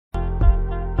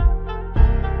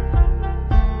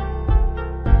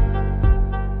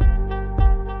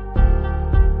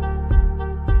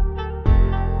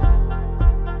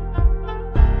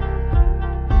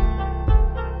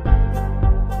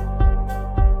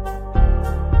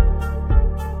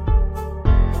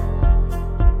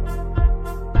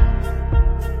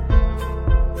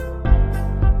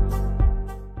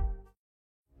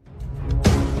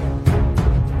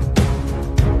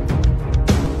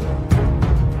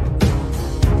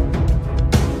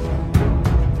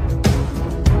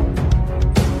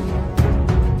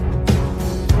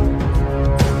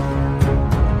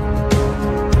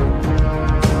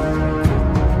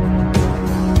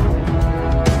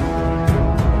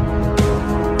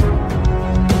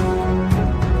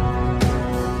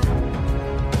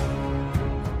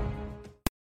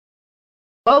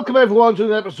Welcome everyone to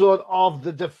an episode of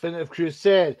the Definitive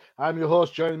Crusade. I'm your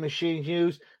host, Johnny Machine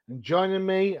Hughes, and joining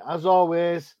me, as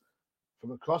always,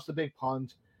 from across the big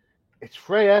pond, it's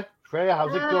Freya. Freya,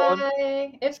 how's it going?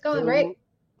 Hi. It's going great.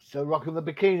 Still rocking the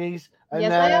bikinis. And,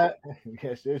 Yes, I am.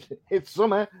 Yes, it's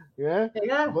summer. Yeah.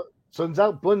 Yeah. Sun's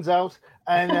out, buns out,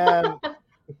 and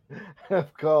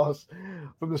of course,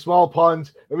 from the small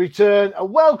pond, a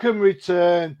welcome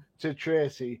return to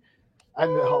Tracy. And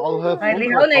all her Hi,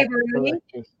 Leo, neighbour.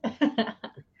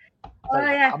 Oh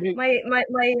yeah, I mean,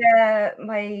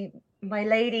 my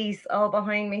ladies all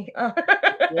behind me.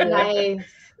 Nice.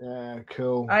 Yeah,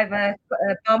 cool. I have a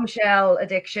bombshell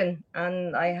addiction,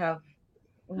 and I have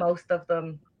most of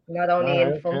them, not only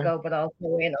in Funko but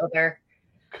also in other.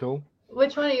 Cool.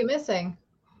 Which one are you missing?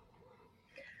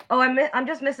 Oh, I'm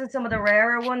just missing some of the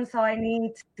rarer ones, so I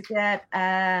need to get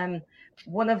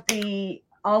one of the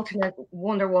alternate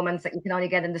Wonder Womans that you can only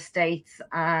get in the States,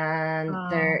 and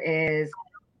there is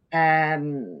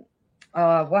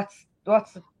what's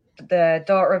the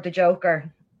daughter of the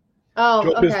Joker? Oh,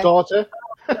 Joker's okay. daughter.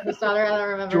 His daughter, I don't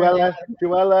remember. Joella,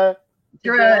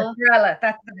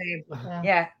 that's the name.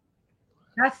 Yeah.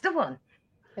 That's the one.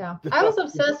 Yeah, I was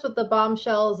obsessed with the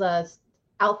Bombshells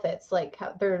outfits, like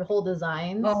their whole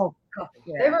designs. Oh, God,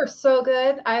 yeah. They were so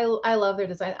good. I love their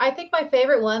design. I think my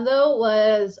favorite one though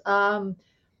was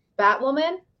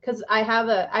Batwoman, because I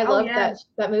love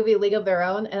that movie League of Their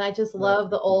Own, and I just love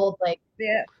the old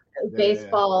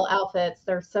baseball outfits.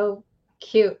 They're so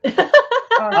cute.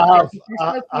 I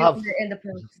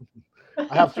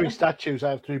have three statues.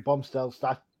 I have three bombshell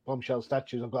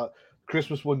statues. I've got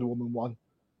Christmas Wonder Woman one,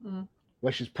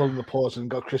 where she's pulling the paws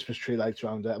and got Christmas tree lights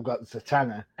around it. I've got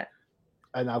Zatanna,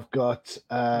 and I've got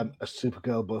a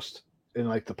Supergirl bust in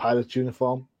like the pilot's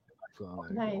uniform. So,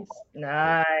 nice.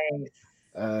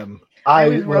 I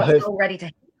was so ready to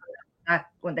hate that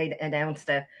when they announced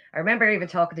it. I remember even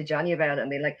talking to Johnny about it and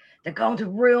being like, they're going to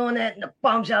ruin it, and the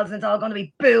bombshells, and it's all going to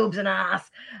be boobs and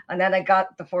ass. And then I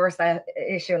got the first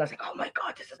issue, and I was like, oh my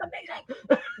God, this is amazing.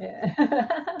 Yeah.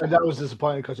 And that was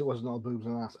disappointing because it wasn't all boobs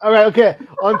and ass. All right, okay,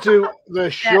 on to the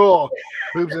show.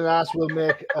 Boobs and ass will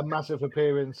make a massive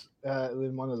appearance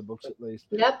in one of the books at least.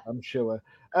 Yep. I'm sure.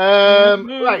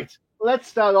 Right, let's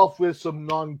start off with some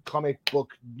non-comic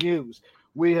book news.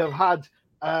 We have had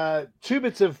two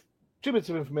bits of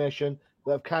information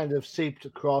that have kind of seeped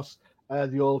across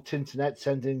the old Tinternet,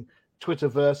 sending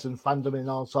Twitterverse and fandom in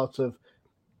all sorts of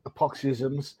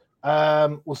epoxyisms.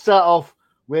 We'll start off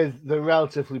with the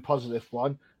relatively positive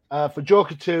one. For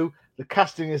Joker 2, the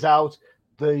casting is out.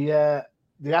 The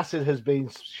acid has been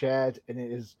shared, and it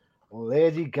is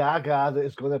Lady Gaga that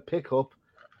is going to pick up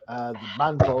the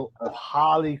mantle of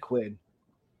Harley Quinn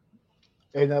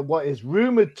in what is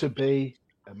rumored to be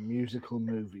a musical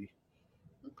movie.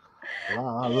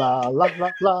 La la la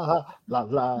la la la la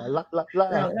la la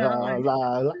la la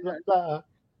la la.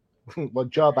 What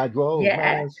job I'd roll.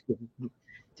 Yeah.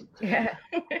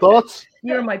 Thoughts?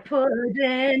 You're my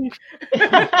pudding.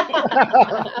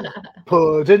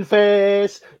 Pudding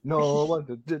face. No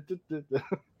one.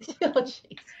 Oh, jeez.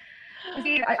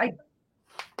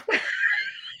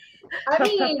 I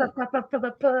mean, as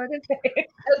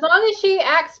long as she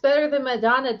acts better than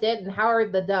Madonna did and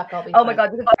Howard the Duck, I'll be fine. My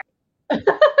God.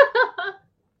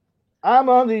 I'm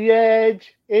on the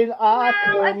edge in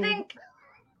Arkham. Well, I think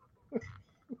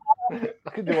I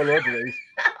could do all of these.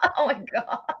 Oh my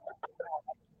God.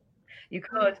 You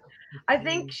could. I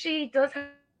think she does have,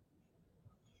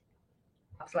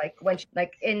 like when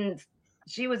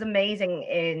she was amazing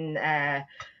in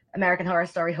American Horror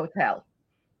Story Hotel.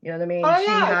 You know what I mean? Oh,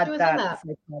 yeah, she was in that.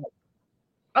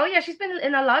 Oh yeah, she's been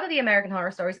in a lot of the American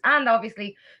Horror Stories, and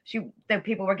obviously the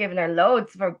people were giving her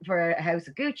loads for House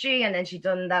of Gucci, and then she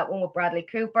done that one with Bradley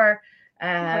Cooper,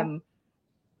 and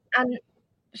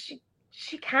she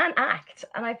can act,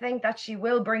 and I think that she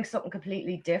will bring something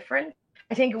completely different.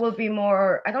 I think it will be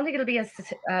more. I don't think it'll be as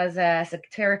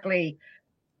satirically,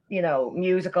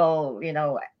 musical.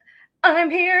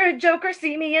 I'm here, Joker,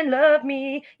 see me and love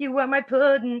me. You are my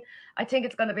pudding. I think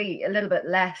it's going to be a little bit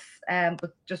less,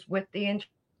 but just with the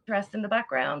interest in the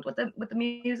background, with the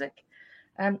music.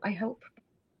 I hope.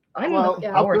 I'm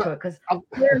looking forward to it because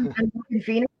and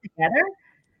Phoenix together,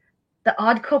 the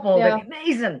Odd Couple, they're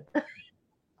amazing.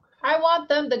 I want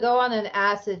them to go on an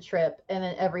acid trip, and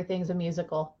then everything's a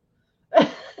musical.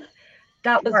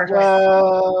 That works.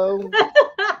 Well,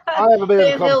 I have a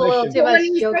bit of competition. Too much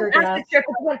Joker gas.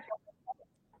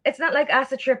 It's not like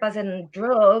acid trip as in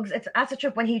drugs. It's acid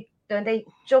trip when they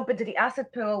jump into the acid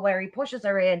pool where he pushes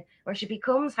her in, where she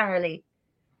becomes Harley.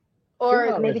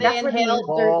 Or maybe they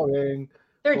inhale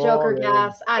their Joker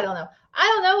gas. I don't know. I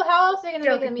don't know how else they're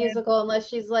gonna make a musical unless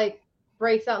she's like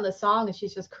breaks out in the song and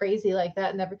she's just crazy like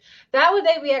that. That would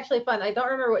be actually fun. I don't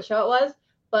remember what show it was,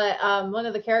 but one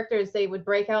of the characters, they would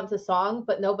break out into song,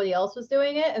 but nobody else was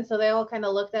doing it, and so they all kind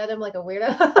of looked at him like a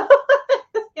weirdo.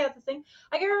 Yeah, to sing.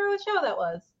 I can't remember what show that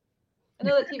was. I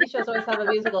know that TV shows always have a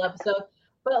musical episode,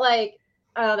 but like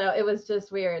I don't know, it was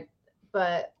just weird.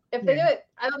 But if they do it,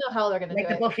 I don't know how they're gonna do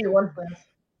the it. Buffy one.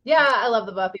 Yeah, I love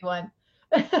the Buffy one.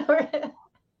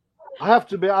 I have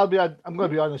to be. I'm going to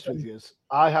be honest with you.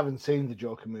 I haven't seen the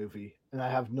Joker movie, and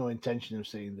I have no intention of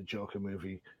seeing the Joker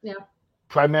movie. Yeah.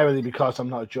 Primarily because I'm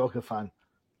not a Joker fan,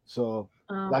 so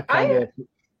that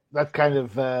kind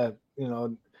of you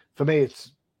know, for me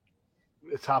it's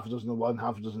half a dozen of one,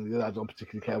 half a dozen of the other. I don't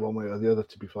particularly care one way or the other,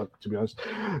 to be honest.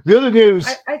 The other news,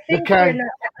 I think as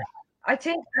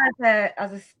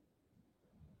a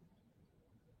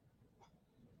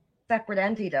separate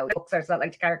entity, though, it's not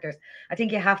like the characters. I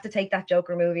think you have to take that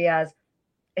Joker movie as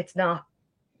it's not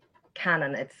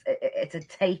canon. It's a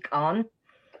take on.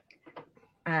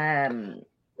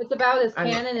 It's about as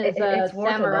canon as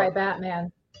Samurai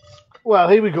Batman. Well,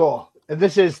 here we go. And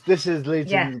this is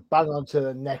leading bang on to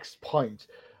the next point.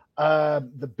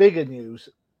 The bigger news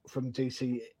from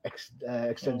DC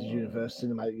Extended Universe,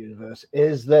 Cinematic Universe,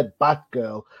 is that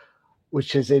Batgirl,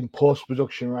 which is in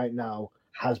post-production right now,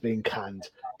 has been canned.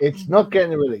 It's not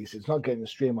getting a release. It's not getting a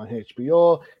stream on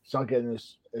HBO. It's not getting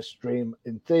a stream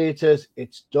in theaters.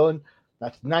 It's done.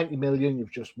 That's 90 million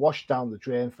you've just washed down the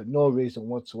drain for no reason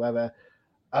whatsoever.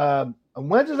 And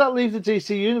where does that leave the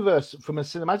DC universe from a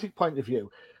cinematic point of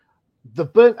view?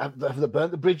 Have they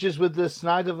burnt the bridges with the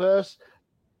Snyderverse?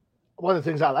 One of the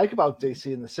things I like about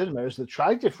DC in the cinema is they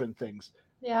try different things.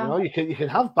 Yeah. You know, you can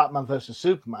have Batman versus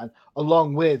Superman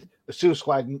along with a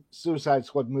Suicide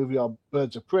Squad movie or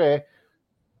Birds of Prey,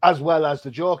 as well as the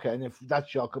Joker. And if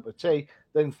that's your cup of tea,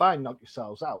 then fine, knock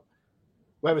yourselves out.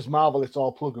 Whereas Marvel, it's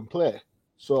all plug and play.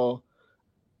 So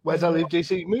where's that leave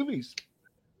DC movies?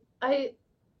 I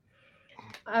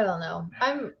don't know.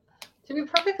 To be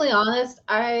perfectly honest,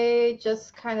 I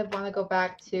just kind of want to go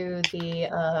back to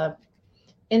the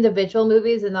individual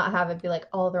movies and not have it be like,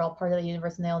 oh, they're all part of the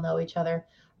universe and they all know each other.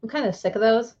 I'm kind of sick of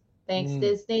those. Thanks,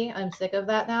 Disney. I'm sick of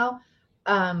that now.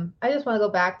 I just want to go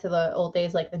back to the old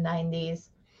days, like the 90s,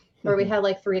 where we had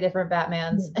like 3 different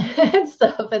Batmans and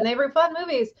stuff, and they were fun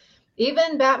movies.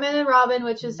 Even Batman and Robin,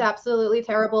 which is absolutely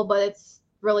terrible, but it's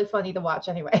really funny to watch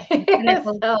anyway.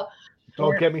 So,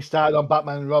 don't get me started on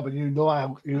Batman and Robin. You know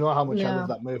how much I love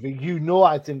that movie. You know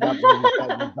I think that movie is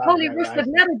better than Batman. Holy Rusted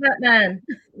Metal Batman.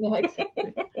 Yeah,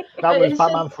 exactly. That was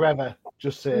Batman Forever.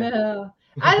 Just saying. No.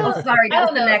 I don't. Sorry,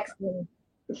 that's the next one.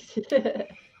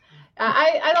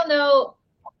 I don't know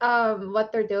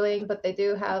what they're doing, but they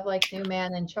do have like new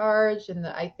man in charge, and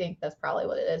I think that's probably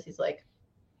what it is. He's like,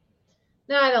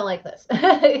 no, I don't like this.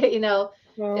 You know,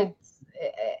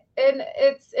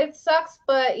 it sucks,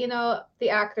 but you know, the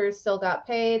actors still got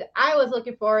paid. I was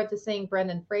looking forward to seeing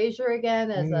Brendan Fraser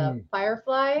again as a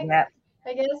Firefly,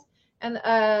 I guess. And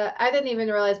I didn't even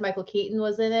realize Michael Keaton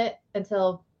was in it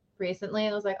until recently,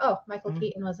 and I was like, oh, Michael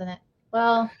Keaton was in it.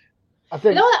 Well,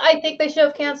 you know what I think they should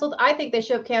have canceled? I think they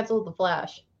should have canceled the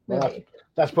Flash movie. Well,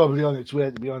 that's probably on its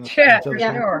way, to be honest. Until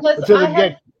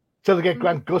they get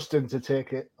Grant Gustin to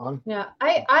take it on. Yeah,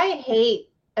 I hate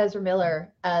Ezra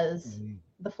Miller as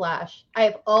the Flash. I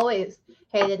have always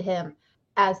hated him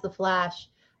as the Flash.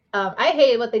 I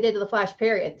hated what they did to the Flash,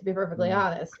 period, to be perfectly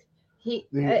honest. He's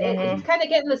kind of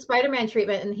getting the Spider-Man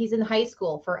treatment, and he's in high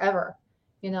school forever.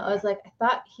 You know, I was like, I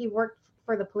thought he worked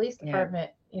for the police department,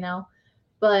 you know,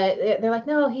 but they're like,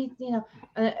 no,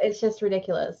 it's just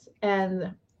ridiculous.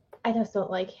 And I just don't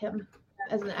like him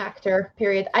as an actor,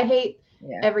 period. I hate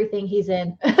everything he's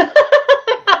in. I'm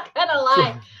not gonna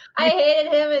lie. I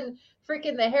hated him in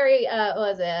freaking the Harry,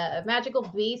 Magical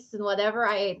Beasts and whatever.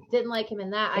 I didn't like him in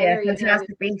that either.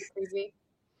 Fantastic Beasts.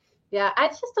 Yeah, I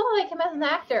just don't like him as an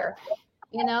actor,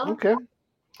 you know? Okay.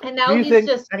 And now he's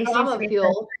just drama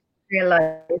fuel. Real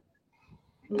life.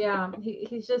 Yeah,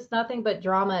 he's just nothing but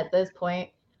drama at this point.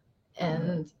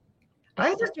 And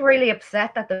I'm just really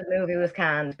upset that the movie was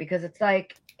canned, because it's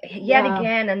like, yet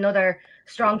again, another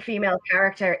strong female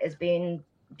character is being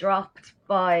dropped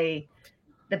by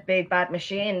the big bad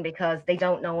machine because they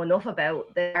don't know enough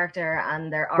about the character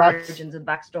and their origins and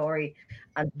backstory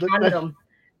and fandom.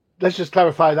 Let's just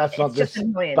clarify that's not this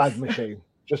annoyance. bad machine.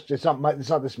 It's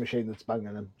not this machine that's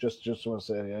banging him. Just want to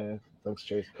say, thanks,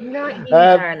 Chase. Not you,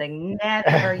 darling.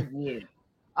 Never you.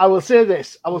 I will say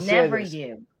this. Never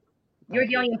you. You're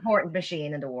the only important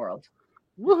machine in the world.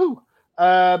 Woohoo!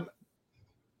 I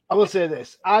will say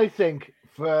this. I think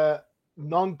for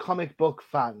non-comic book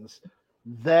fans,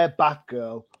 their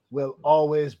Batgirl will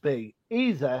always be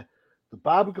either the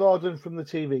Barbara Gordon from the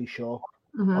TV show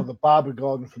or the Barbara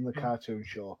Gordon from the cartoon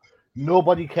show.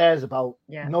 Nobody cares about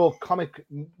no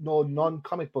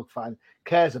non-comic book fan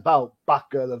cares about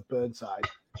Batgirl of Burnside.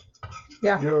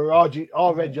 Yeah, you're already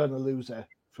on a loser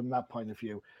from that point of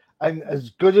view. And as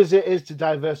good as it is to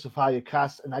diversify your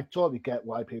cast, and I totally get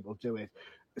why people do it.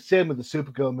 Same with the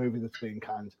Supergirl movie that's being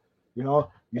canned. You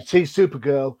know, you see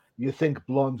Supergirl, you think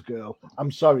blonde girl. I'm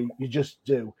sorry, you just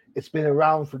do. It's been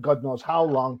around for God knows how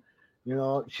long. You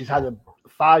know, she's had a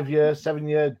 5-year,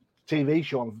 7-year TV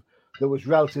show that was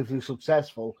relatively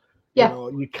successful. Yeah. You know,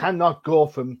 you cannot go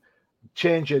from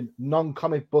changing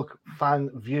non-comic book fan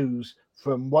views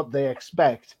from what they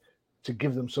expect to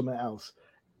give them something else.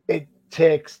 It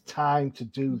takes time to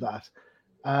do that.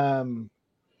 And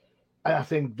I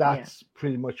think that's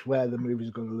pretty much where the movie's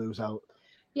going to lose out.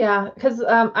 Yeah, because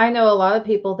I know a lot of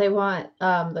people, they want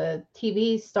the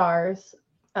TV stars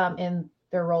in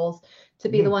their roles to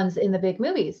be the ones in the big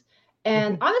movies.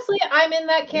 And honestly, I'm in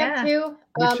that camp too.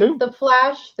 The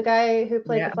Flash, the guy who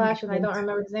played the Flash, and I don't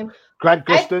remember his name. Grant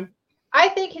Gustin. I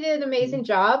think he did an amazing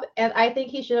job, and I think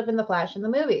he should have been the Flash in the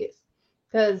movies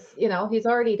because, you know, he's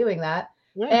already doing that.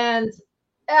 Yeah. And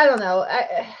I don't know.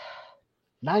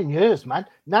 9 years, man.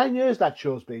 9 years that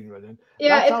show's been running.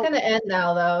 Yeah, it's going to end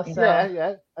now, though. So.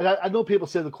 Yeah. And I know people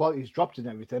say the quality's dropped and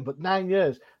everything, but 9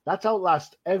 years, that's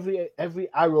outlast every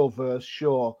Arrowverse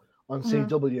show on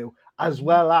CW, as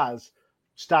well as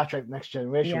Star Trek Next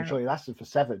Generation, which only lasted for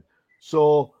 7.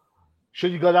 So,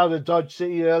 should you got out of Dodge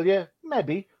City earlier?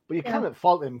 Maybe, but you cannot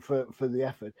fault him for the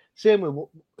effort. Same with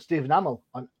Stephen Amell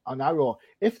on Arrow.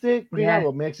 If the Green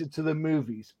Arrow makes it to the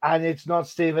movies and it's not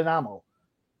Stephen Amell,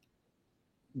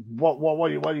 what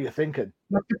are you thinking?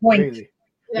 What's the point? Really?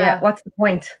 Yeah, what's the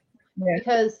point? Yeah.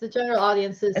 Because the general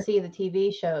audiences see the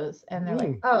TV shows and they're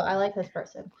like, "Oh, I like this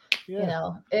person." Yeah. You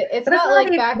know, it's not like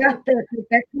back.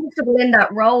 They're comfortable in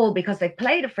that role because they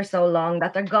played it for so long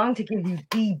that they're going to give you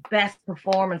the best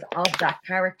performance of that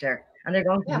character, and they're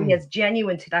going to be as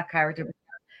genuine to that character because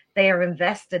they are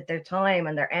invested their time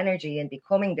and their energy in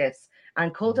becoming this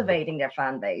and cultivating their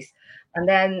fan base. And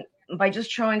then by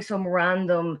just throwing some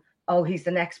random, "Oh, he's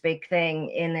the next big thing"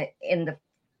 in the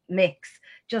mix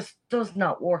just does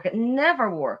not work. It never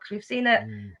works. We've seen it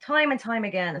time and time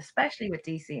again, especially with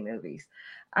DC movies,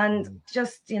 and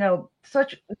just, you know,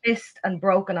 such missed and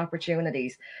broken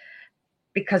opportunities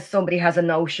because somebody has a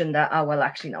notion that, oh, well,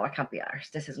 actually, no, I can't be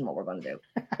arsed. This isn't what we're going to do.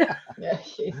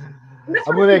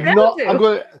 I'm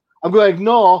going to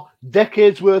ignore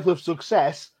decades worth of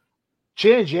success,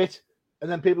 change it,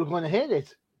 and then people are going to hate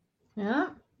it. Yeah.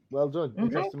 Well done.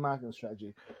 Interesting marketing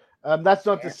strategy. That's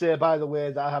not to say, by the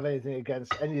way, that I have anything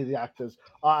against any of the actors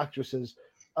or actresses.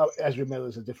 Ezra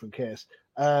Miller's a different case.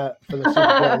 For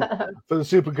the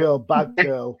Supergirl,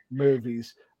 Batgirl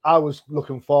movies, I was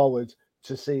looking forward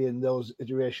to seeing those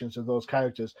iterations of those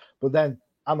characters. But then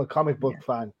I'm a comic book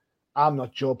fan. I'm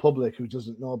not Joe Public, who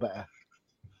doesn't know better.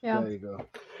 Yeah. There you go.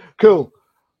 Cool.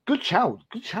 Good challenge.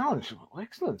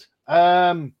 Excellent.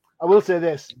 I will say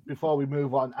this before we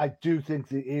move on. I do think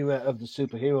the era of the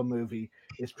superhero movie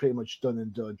is pretty much done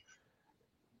and done.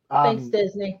 Thanks,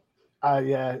 Disney.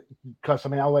 Yeah, because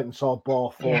I went and saw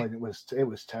Ball 4 and it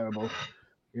was terrible.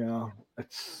 You know,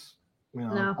 it's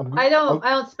no. I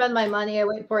don't spend my money. I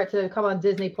wait for it to come on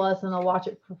Disney Plus and I'll watch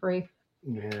it for free.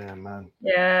 Yeah, man.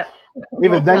 Yeah.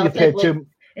 Even then you pay too.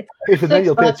 Even then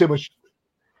you'll pay too much.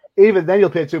 Even then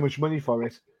you'll pay too much money for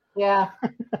it. Yeah.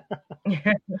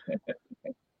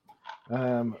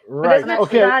 Right.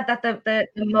 Okay. Sad that the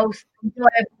most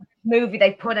enjoyable movie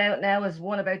they put out now is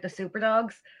one about the super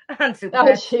dogs and super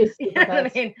pets. You know what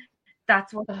I mean?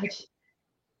 That's what.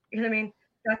 You know what I mean?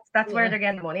 That's where they're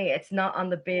getting the money. It's not on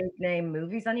the big name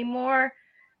movies anymore,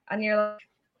 and you're like,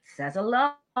 says a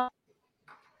lot.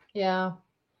 Yeah.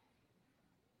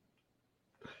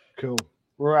 Cool.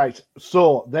 Right.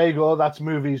 So there you go. That's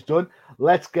movies done.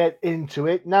 Let's get into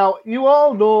it. Now, you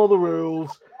all know the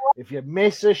rules. If you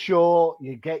miss a show,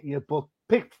 you get your book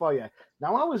picked for you.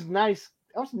 Now, I was nice.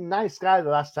 I was a nice guy the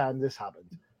last time this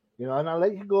happened, you know, and I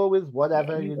let you go with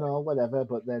whatever, whatever.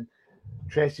 But then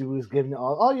Tracy was giving it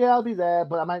all. Oh yeah, I'll be there,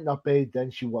 but I might not be.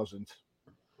 Then she wasn't.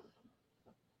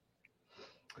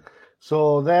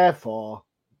 So therefore,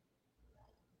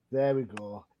 there we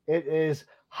go. It is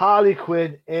Harley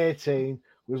Quinn 18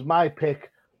 was my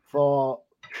pick for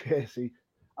Tracy.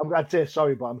 I'm going to say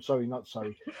sorry, but I'm sorry, not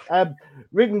sorry.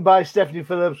 Written by Stephanie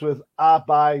Phillips with art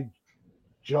by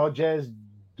Georges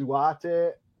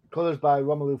Duarte, colors by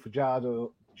Romulo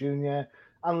Fajardo Jr.,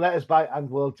 and letters by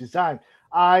World Design.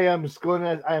 I am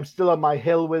still on my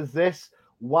hill with this.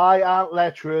 Why aren't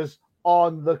letterers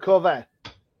on the cover.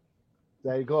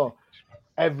 There you go.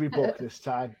 Every book this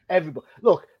time. Every book.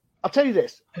 Look, I'll tell you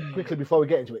this quickly before we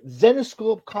get into it.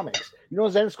 Zenescope Comics. You know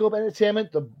Zenescope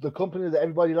Entertainment, the company that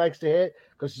everybody likes to hate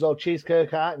because it's all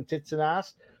cheesecake art and tits and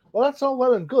ass. Well, that's all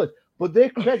well and good, but they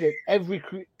credit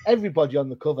everybody on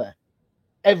the cover.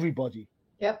 Everybody.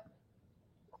 Yep.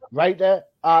 Writer,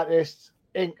 artists,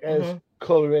 inkers,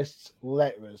 colorists,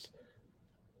 letterers.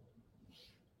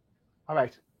 All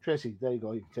right, Tracy, there you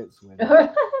go. You can take this away.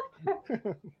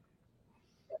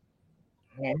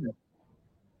 Yeah.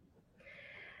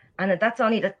 And that's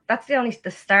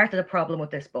the start of the problem with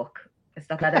this book. It's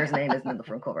that letter's name isn't in the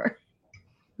front cover.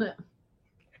 Yeah.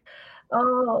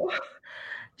 Oh,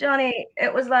 Johnny,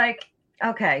 it was like,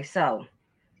 okay, so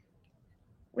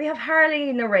we have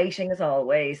Harley narrating as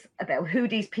always about who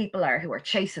these people are who are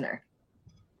chasing her,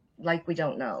 like we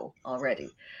don't know already.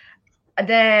 And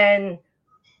then,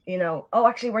 oh,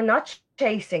 actually, we're not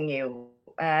chasing you.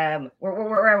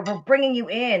 We're bringing you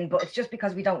in, but it's just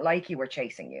because we don't like you, we're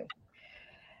chasing you.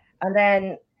 And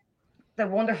then the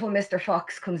wonderful Mr.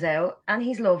 Fox comes out, and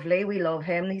he's lovely. We love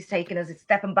him. He's taking us,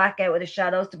 stepping back out of the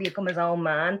shadows to become his own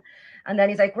man. And then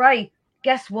he's like, right,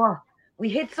 guess what? We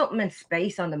hid something in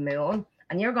space on the moon,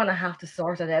 and you're going to have to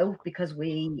sort it out because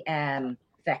we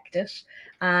fecked it.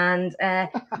 And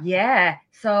yeah,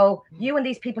 so you and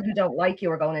these people who don't like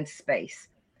you are going into space.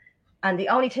 And the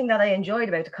only thing that I enjoyed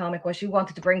about the comic was she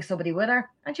wanted to bring somebody with her,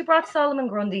 and she brought Solomon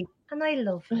Grundy, and I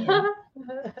love him.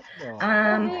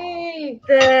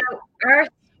 The art,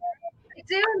 I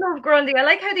do love Grundy. I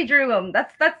like how they drew him. This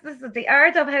is the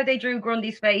art of how they drew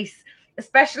Grundy's face,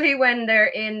 especially when they're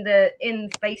in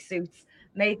spacesuits,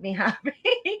 made me happy.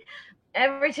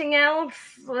 Everything else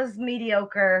was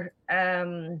mediocre,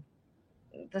 to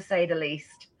say the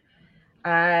least.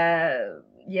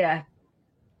 Yeah.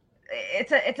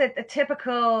 It's a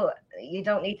typical, you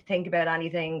don't need to think about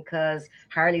anything because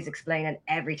Harley's explaining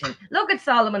everything. Look at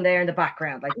Solomon there in the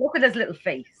background. Like, look at his little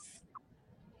face.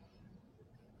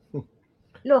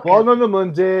 Look. Born on a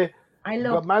Monday,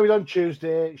 got married on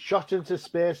Tuesday, shot into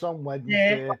space on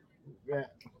Wednesday. Yeah.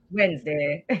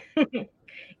 Wednesday.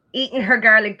 Eating her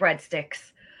garlic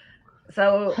breadsticks.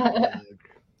 So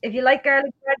if you like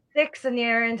garlic breadsticks and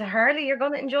you're into Harley, you're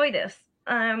going to enjoy this.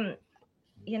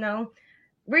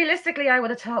 Realistically, I would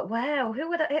have thought, wow,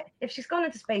 if she's going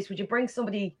into space, would you bring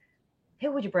somebody,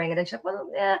 who would you bring? And then she's like, well,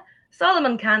 yeah,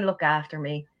 Solomon can look after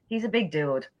me. He's a big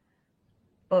dude.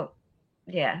 But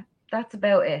yeah, that's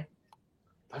about it.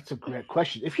 That's a great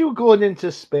question. If you were going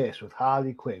into space with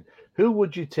Harley Quinn, who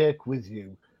would you take with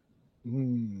you?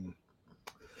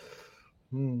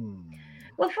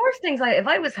 Well, first things, if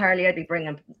I was Harley, I'd be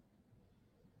bringing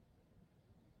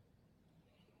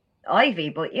Ivy,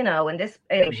 but in this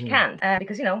she can't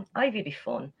because Ivy be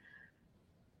fun.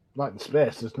 Not in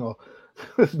space.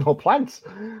 There's no plants.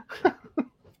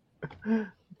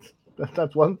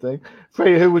 That's one thing.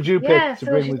 Freya, who would you pick to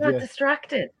bring with you? Yeah, so she's not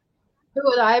distracted. Who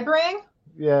would I bring?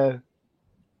 Yeah.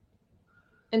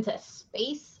 Into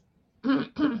space?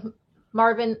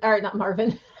 Marvin, or not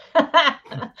Marvin. I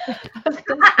was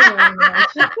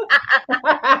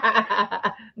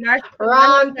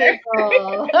wrong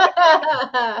people.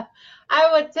 I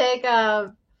would take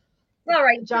all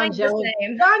right, John Jones.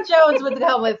 John Jones would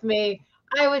come with me.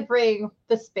 I would bring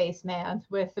the spaceman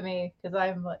with me because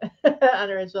I'm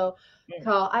unoriginal.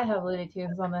 Call. I have Looney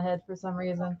Tunes on the head for some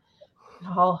reason.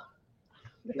 Oh.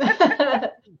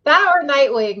 That or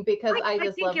Nightwing because I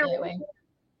just love Nightwing.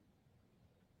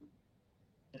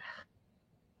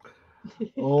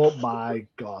 Oh my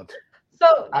God.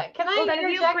 So can I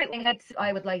interject?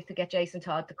 I would like to get Jason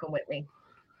Todd to come with me.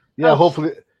 Yeah,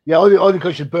 hopefully. Yeah, only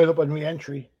because you burn up on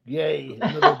re-entry. Yay.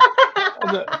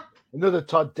 Another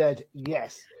Todd dead.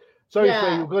 Yes. Sorry,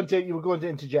 Faye, you were going to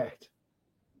interject.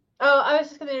 Oh, I was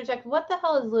just going to interject. What the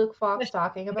hell is Luke Fox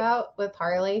talking about with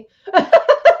Harley?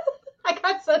 I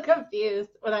got so confused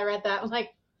when I read that. I'm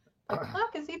like, the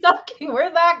fuck is he talking?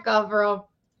 Where'd that come from?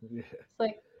 Yeah. It's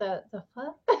like the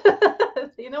fuck?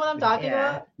 You know what I'm talking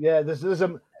about? Yeah, there's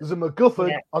a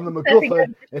MacGuffin on the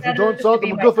MacGuffin. If you don't sort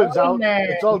the MacGuffins out,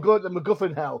 it's all good. The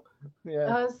MacGuffin hell.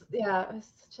 Yeah.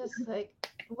 It's just like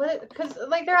what? Because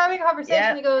like they're having a conversation.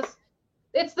 Yeah. He goes,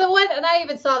 "It's the one," and I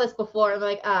even saw this before. I'm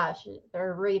like,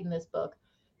 they're reading this book.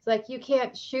 It's like you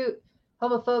can't shoot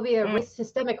homophobia,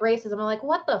 systemic racism. I'm like,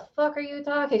 what the fuck are you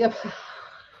talking about?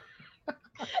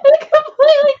 It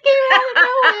completely came out of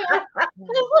nowhere. I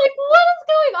was like, what is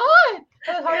going on?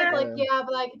 And Harley's like, yeah,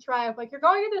 but I can try. I'm like, you're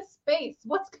going into space.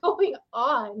 What's going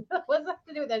on? What does that have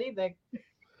to do with anything?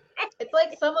 It's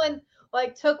like someone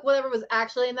like took whatever was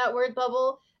actually in that word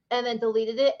bubble and then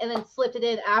deleted it and then slipped it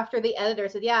in after the editor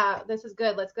said, yeah, this is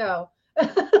good, let's go.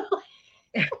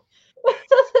 It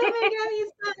doesn't make any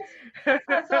sense.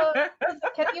 So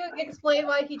can you explain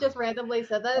why he just randomly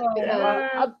said that?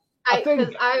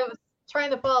 Because I was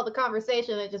trying to follow the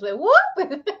conversation and it just went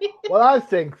whoop. Well, I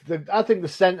think the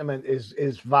sentiment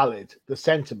is valid. The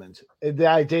sentiment, the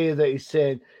idea that he's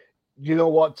saying, you know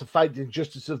what, to fight the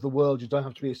injustice of the world, you don't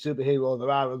have to be a superhero. There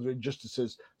are other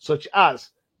injustices, such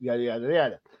as yada yada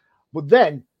yada. But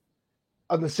then,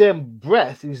 on the same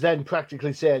breath, he's then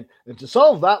practically saying, and to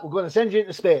solve that, we're going to send you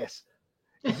into space.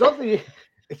 It's not the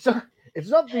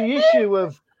issue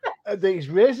of that he's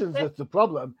raising that's the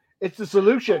problem. It's the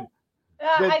solution.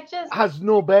 Has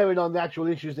no bearing on the actual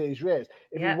issues that he's raised.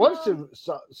 If he wants to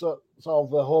solve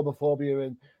the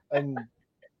homophobia and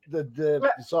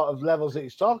the sort of levels that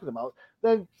he's talking about,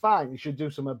 then fine, he should do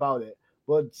something about it.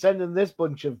 But sending this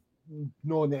bunch of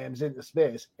no names into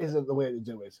space isn't the way to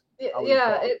do it.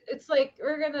 It's like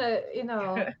we're gonna,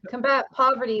 combat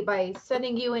poverty by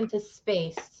sending you into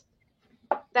space.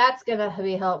 That's gonna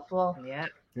be helpful. Yeah.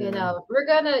 You're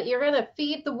gonna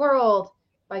feed the world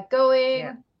by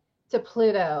going to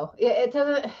Pluto. It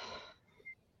doesn't.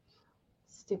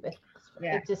 Stupid.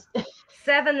 Yeah. It just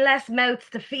 7 less mouths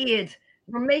to feed.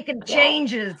 We're making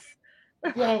changes.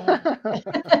 Yeah.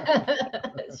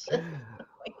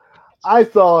 I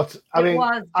thought. It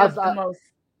was just the most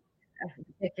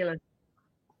ridiculous.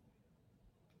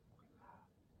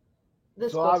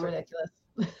 This book's ridiculous.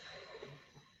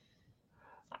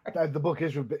 The book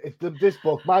is this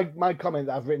book. My comment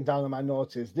that I've written down in my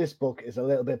notes is this book is a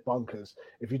little bit bonkers.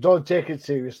 If you don't take it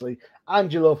seriously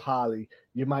and you love Harley,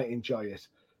 you might enjoy it.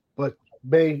 But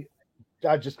me,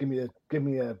 I'd just give me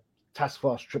a Task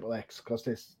Force XXX because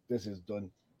this is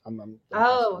done. I'm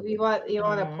you want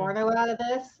a porno out of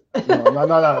this? No,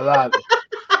 not out of that.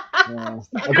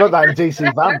 I got that in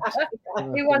DC Vamps.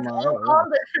 He wants all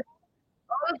of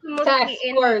the Task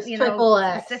Force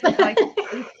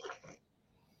XXX.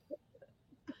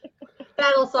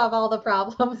 That'll solve all the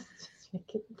problems.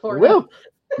 Will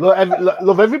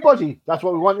love everybody. That's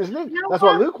what we want, isn't it? That's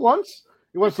what Luke wants.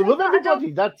 He wants to love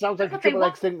everybody. That sounds like a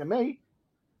XXX thing to me.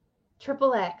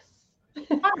 XXX.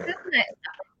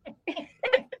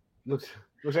 Looks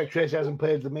like Tracy hasn't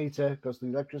paid the meter because the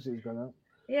electricity's gone out.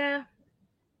 Yeah.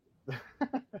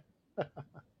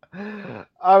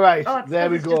 All right, there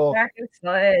we go.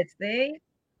 Outside, see?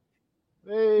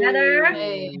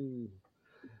 Hey.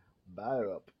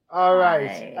 Batter up. All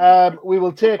right. We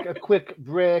will take a quick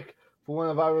break for one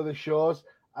of our other shows.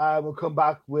 We'll come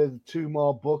back with 2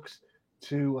 more books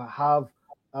to have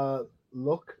a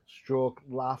look, stroke,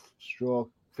 laugh,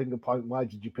 stroke, finger point. Why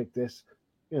did you pick this?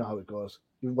 You know how it goes.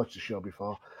 You've watched the show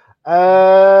before.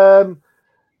 You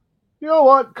know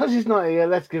what? Because he's not here,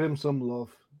 let's give him some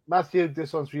love. Matthew,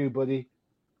 this one's for you, buddy.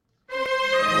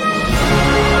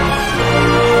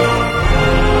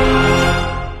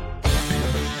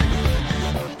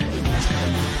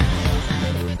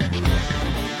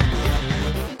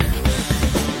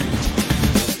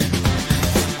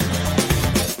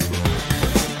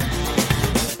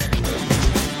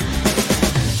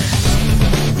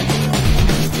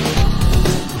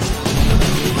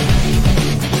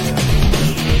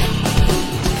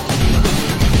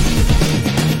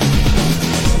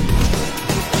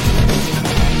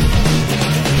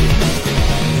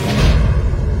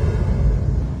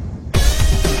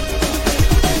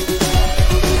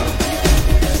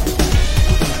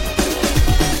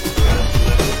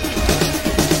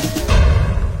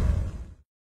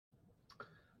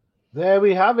 There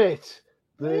we have it.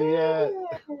 I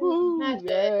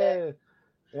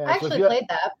actually played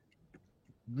that.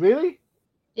 Really?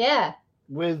 Yeah.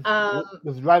 With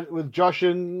Josh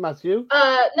and Matthew?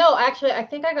 No, actually, I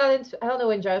think I got into. I don't know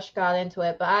when Josh got into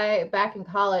it, but back in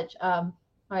college,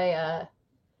 my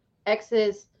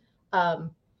ex's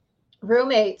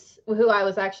roommates, who I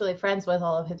was actually friends with,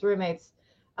 all of his roommates,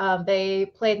 they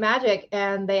played Magic,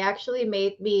 and they actually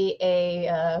made me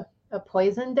a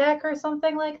poison deck or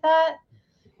something like that.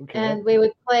 Okay. And we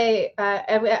would play,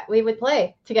 we would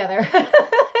play together.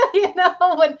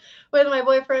 When my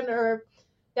boyfriend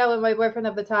when my boyfriend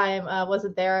at the time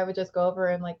wasn't there, I would just go over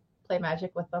and play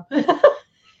Magic with them.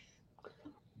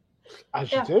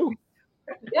 As you do.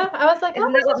 Yeah, I was like,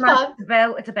 isn't that what Magic is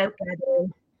about? It's about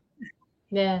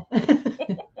yeah.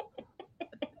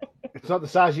 It's not the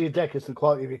size of your deck; it's the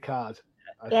quality of your card.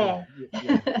 Yeah.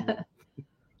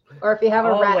 Or if you have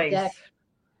a rat deck,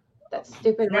 that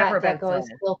stupid rat deck always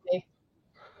filthy.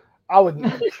 I would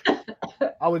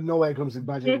know when it comes to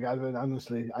Magic the Gathering.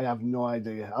 Honestly, I have no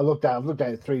idea. I've looked at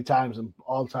it 3 times, and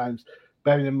all times,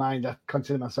 bearing in mind I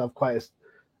consider myself quite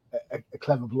a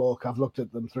clever bloke. I've looked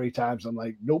at them 3 times. I'm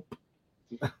like, nope.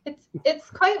 It's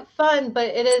quite fun, but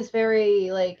it is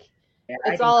very like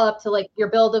it's all up to like your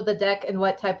build of the deck and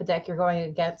what type of deck you're going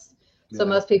against. So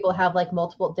most people have like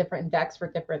multiple different decks for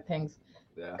different things.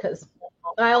 Yeah. Because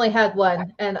I only had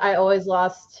one, and I always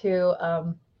lost to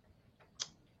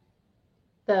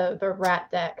the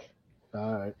rat deck.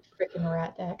 All right. Freaking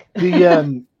rat deck.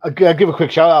 I'll give a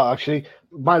quick shout out actually.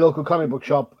 My local comic book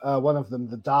shop, one of them,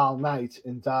 the Darl Knight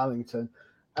in Darlington,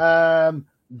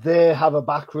 they have a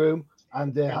back room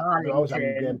and they're always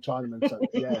having game tournaments.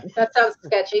 Yeah. That sounds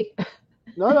sketchy.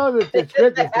 No, it's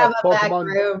great. They have a back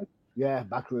room. Yeah,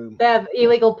 back room. They have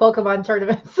illegal Pokemon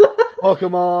tournaments.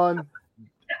 Pokemon.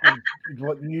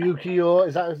 What Yu-Gi-Oh?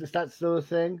 Is that still a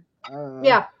thing?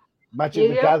 Yeah. Magic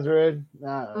the Gathering.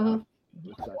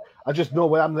 I just know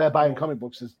when I'm there buying comic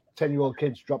books, there's 10-year-old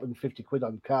kids dropping 50 quid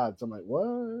on cards. I'm like, what?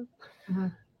 Mm-hmm.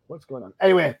 What's going on?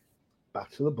 Anyway,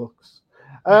 back to the books.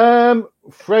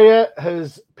 Freya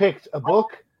has picked a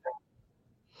book.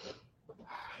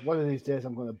 One of these days,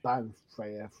 I'm going to ban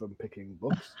Freya from picking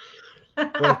books.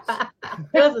 But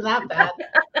it wasn't that bad.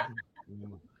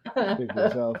 Speak for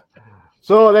yourself.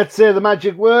 So let's say the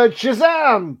magic word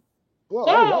Shazam. Well,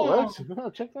 yeah. That works. Oh,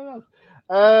 check that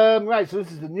out. Right, so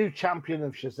this is the new champion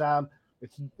of Shazam.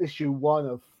 It's issue 1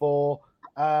 of 4.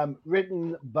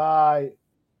 Written by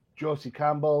Josie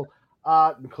Campbell.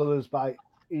 Art and colours by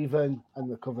Evan,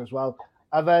 and the cover as well.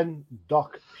 Evan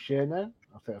Doc Shaner.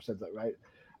 I think I've said that right.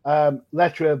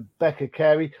 Letter Becca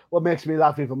Carey. What makes me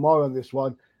laugh even more on this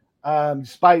one,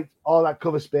 despite all that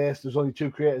cover space, there's only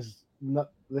 2 creators not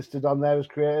listed on there as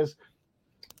creators.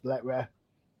 Letter,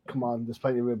 come on, there's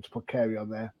plenty of room to put Carey on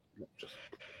there. Just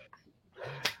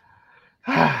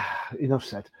enough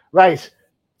said. Right,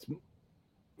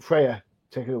 Freya,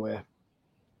 take it away.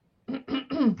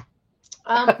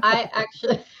 I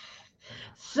actually,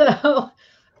 so,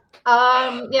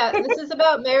 yeah, this is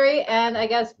about Mary, and I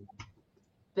guess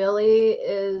Billy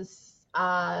is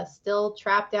still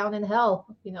trapped down in hell,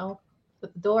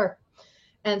 with the door.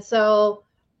 And so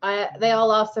they all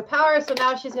lost their power, so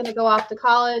now she's going to go off to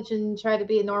college and try to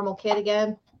be a normal kid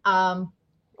again. Her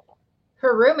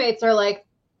roommates are like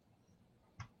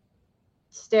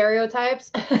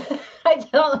stereotypes. I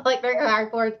don't like very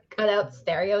hardcore cut out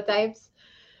stereotypes.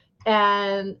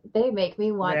 And they make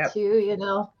me want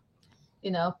to,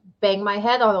 bang my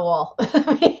head on the wall.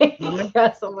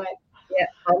 Because I'm like,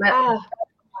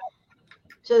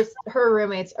 just her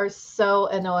roommates are so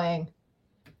annoying.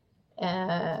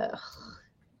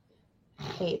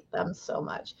 Hate them so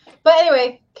much. But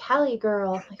anyway, Kelly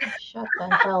girl, shut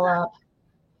the hell up.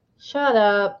 Shut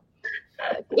up.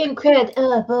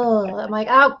 Incredible. I'm like,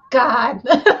 oh God.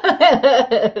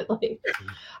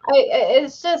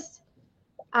 It's just,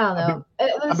 I don't know.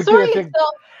 The story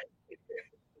itself.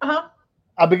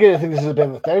 I begin to think this is a bit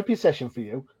of a therapy session for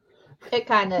you. It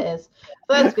kind of is.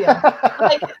 But let's be honest.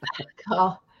 I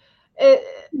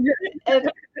don't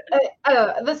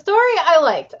know. The story I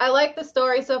liked. I like the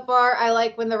story so far. I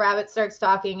like when the rabbit starts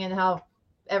talking and how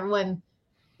everyone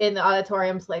in the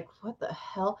auditorium's like, what the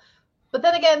hell? But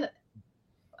then again,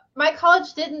 my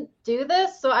college didn't do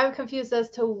this, so I'm confused as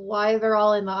to why they're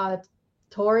all in the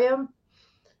auditorium.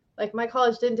 Like, my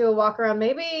college didn't do a walk around.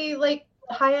 Maybe, like,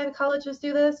 high-end colleges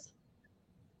do this.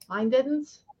 Mine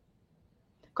didn't.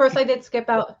 Of course, I did skip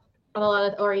out on a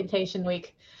lot of orientation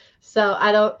week. So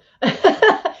I don't.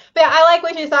 But yeah, I like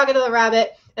when she's talking to the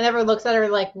rabbit and everyone looks at her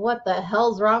like, what the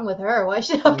hell's wrong with her? Why is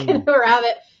she talking to a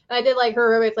rabbit? And I did like her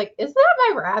roommate's like, is that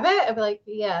my rabbit? I'd be like,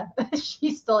 yeah,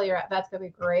 she stole your rabbit. That's going to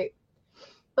be great.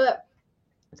 But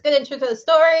it's a good intro to the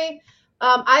story.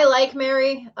 I like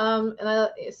Mary.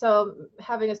 So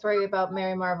having a story about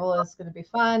Mary Marvel is going to be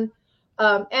fun.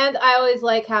 And I always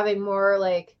like having more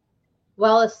like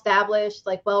well-established,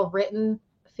 like well-written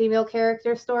female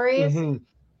character stories. Mm-hmm.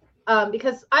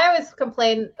 Because I always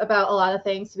complain about a lot of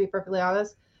things, to be perfectly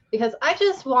honest, because I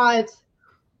just want,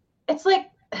 it's like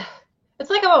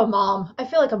I'm a mom. I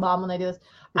feel like a mom when I do this.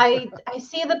 I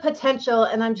see the potential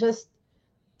and I'm just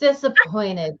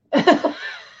disappointed.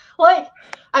 Like,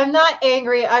 I'm not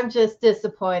angry. I'm just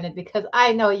disappointed because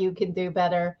I know you can do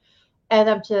better. And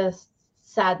I'm just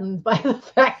saddened by the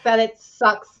fact that it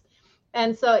sucks.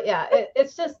 And so, yeah,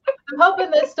 it's just, I'm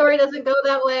hoping this story doesn't go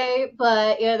that way,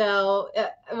 but,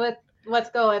 with what's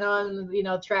going on,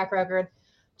 track record,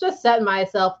 just setting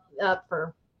myself up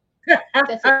for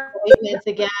disappointments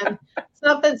again.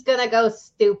 Something's going to go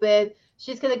stupid.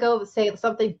 She's going to go say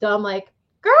something dumb like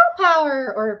girl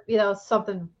power or,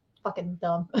 something fucking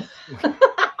dumb.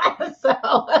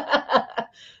 So,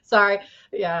 sorry.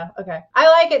 Yeah, okay.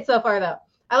 I like it so far, though.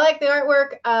 I like the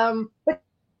artwork.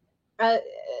 I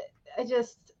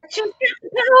just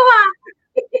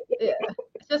yeah.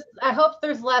 Just I hope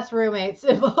there's less roommates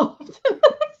involved in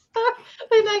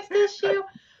the next issue.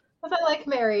 Because I like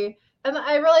Mary, and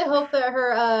I really hope that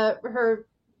her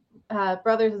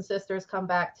brothers and sisters come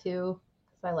back too,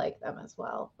 because I like them as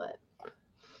well. But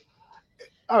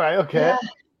all right, okay. Yeah.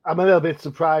 I'm a little bit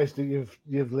surprised that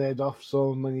you've laid off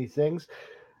so many things.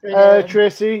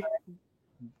 Tracy,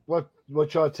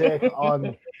 what's your take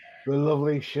on the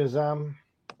lovely Shazam?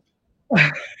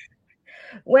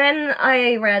 When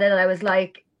I read it, I was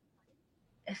like,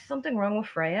 "Is something wrong with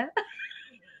Freya?"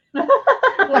 When she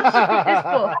did this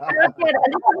book, and this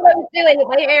is what I was doing with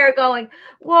my hair, going,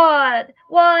 "What?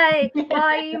 Why?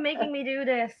 Why are you making me do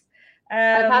this?"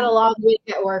 I've had a long week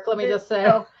at work. Let me just say.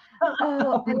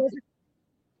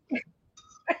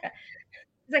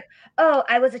 It's like,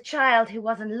 I was a child who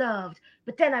wasn't loved,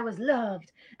 but then I was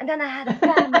loved, and then I had a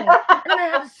family, and then I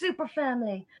had a super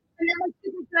family, and then my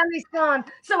super family's gone,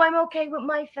 so I'm okay with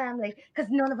my family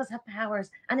because none of us have powers,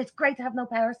 and it's great to have no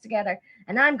powers together,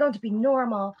 and I'm going to be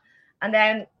normal. And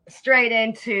then straight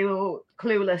into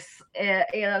Clueless,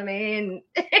 you know what I mean?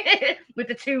 With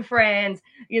the two friends,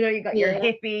 you got your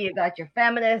hippie, you got your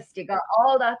feminist, you got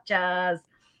all that jazz,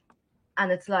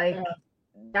 and it's like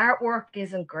the artwork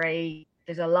isn't great.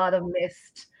 There's a lot of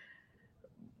missed.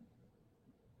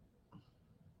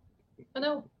 I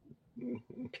know.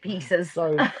 Pieces.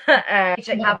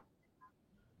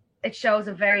 It shows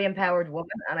a very empowered woman,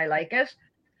 and I like it.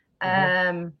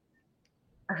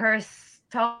 Her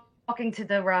talking to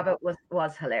the rabbit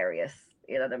was hilarious.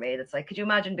 You know what I mean? It's like, could you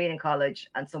imagine being in college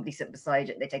and somebody sitting beside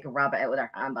you and they take a rabbit out with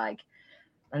their handbag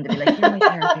and they'd be like, "You're my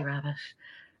therapy rabbit.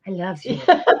 I love you."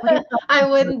 I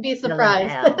wouldn't be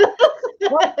surprised.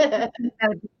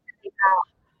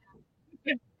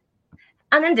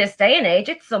 And in this day and age,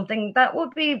 it's something that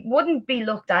wouldn't be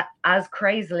looked at as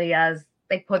crazily as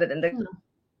they put it in the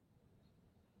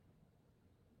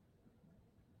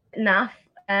NAF.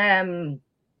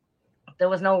 There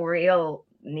was no real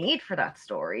need for that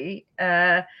story.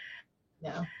 And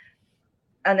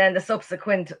then the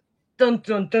subsequent dun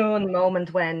dun dun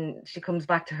moment when she comes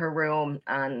back to her room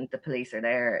and the police are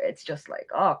there, it's just like,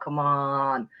 oh, come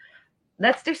on,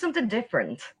 let's do something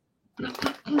different.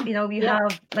 You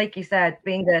have, like you said,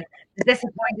 being the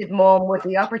disappointed mom with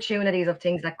the opportunities of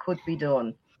things that could be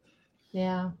done.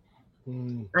 Yeah.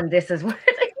 And this is what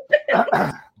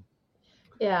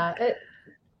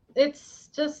it's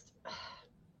just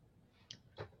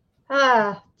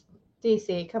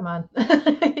DC, come on.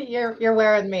 you're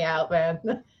wearing me out,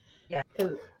 man. Yeah.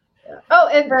 Oh,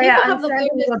 and people have the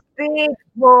weirdness. A big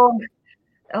hug.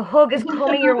 A hug is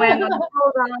coming your way.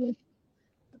 Hold on.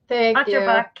 Thank you. At your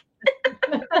back.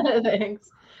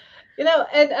 Thanks.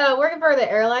 And working for the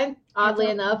airline, oddly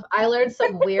enough, I learned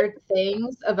some weird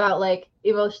things about like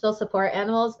emotional support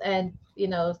animals and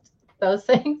those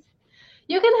things.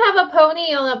 You can have a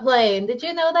pony on a plane. Did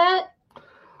you know that?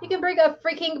 You can bring a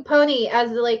freaking pony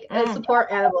as like a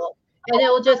support animal, and it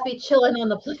will just be chilling on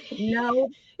the plane. No,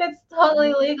 it's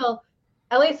totally legal.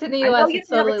 At least in the U.S., it's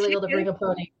totally legal to bring a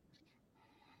pony.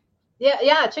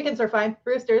 Yeah, chickens are fine.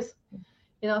 Roosters,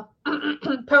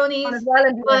 ponies,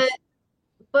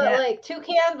 but like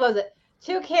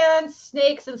toucans,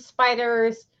 snakes, and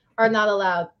spiders are not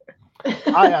allowed.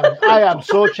 I am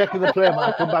so checking the plane when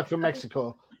I come back from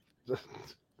Mexico.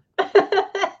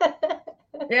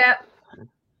 Yeah.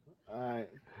 All right.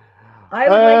 I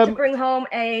would like to bring home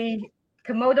a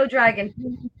Komodo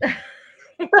dragon.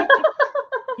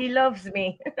 He loves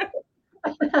me.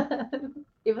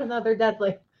 Even though they're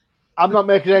deadly. I'm not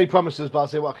making any promises, but I'll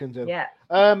see what I can do. Yeah.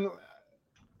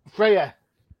 Freya.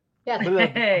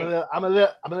 Yeah. I'm a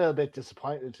little bit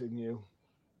disappointed in you.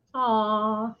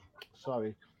 Aww.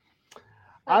 Sorry.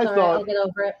 I thought I'll get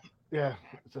over it. Yeah.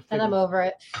 And I'm over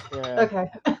it. Yeah.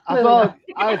 Okay.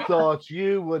 I thought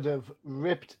you would have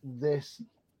ripped this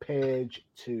page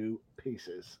to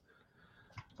pieces.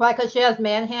 Why? Because she has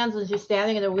man hands and she's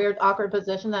standing in a weird, awkward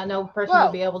position that no person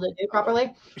would be able to do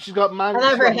properly. She's got man. And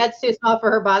then her head's too small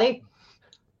for her body.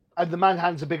 And the man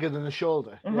hands are bigger than the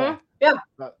shoulder. Mm-hmm. Yeah.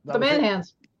 That the man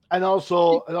hands. And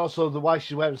also the why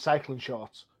she's wearing cycling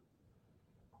shorts.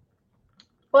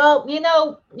 Well,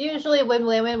 usually when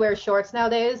women wear shorts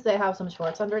nowadays, they have some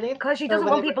shorts underneath. Because she doesn't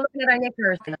want people looking at her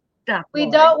knickers.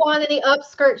 We don't want any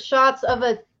upskirt shots of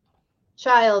a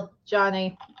child,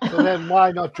 Johnny. So then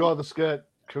why not draw the skirt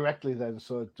correctly then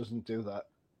so it doesn't do that?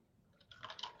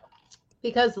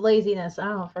 Because laziness. I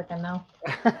don't freaking know.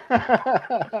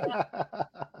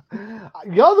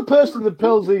 You're the person that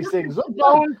pulls these things up.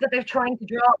 Bones that they're trying to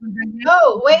draw.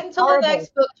 Oh, wait until the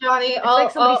next book, Johnny.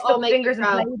 I'll make fingers you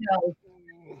proud.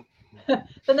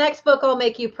 The next book will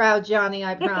make you proud, Johnny.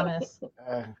 I promise.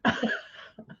 I'll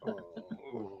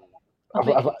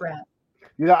make you proud.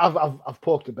 You know, I've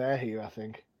poked a bear here. I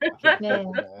think. Yeah.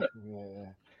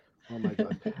 Oh my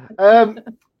god.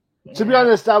 To be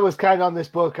honest, I was kind of on this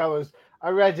book. I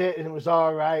read it and it was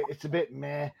all right. It's a bit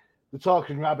meh. The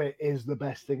Talking Rabbit is the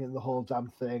best thing in the whole damn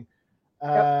thing.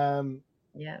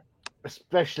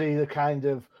 Especially the kind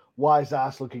of wise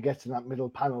ass look he gets in that middle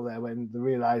panel there when they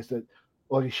realise that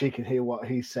only she can hear what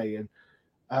he's saying.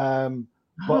 But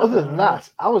other than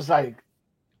that, I was like,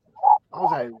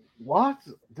 what?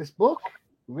 This book?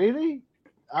 Really?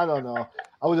 I don't know.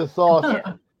 I would have thought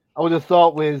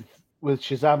with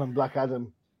Shazam and Black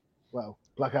Adam, well,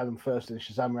 Black Adam first and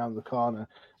Shazam around the corner,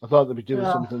 I thought they'd be doing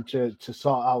something to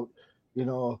sort out, you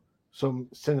know, some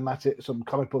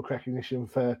comic book recognition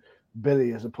for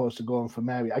Billy as opposed to going for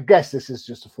Mary. I guess this is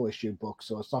just a 4-issue book,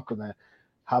 so it's not going to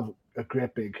have a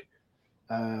great big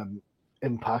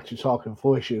impact. You're talking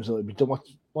 4 issues. It'll be done.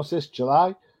 What's this?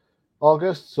 July,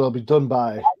 August. So it'll be done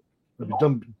by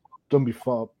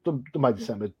by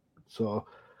December. So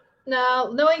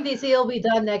no, knowing DC, it'll be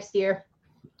done next year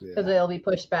because it'll be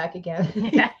pushed back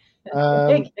again.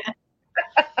 I get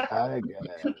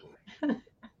it.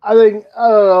 I think I don't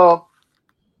know.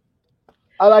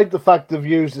 I like the fact they've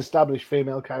used established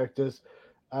female characters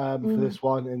for this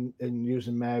one in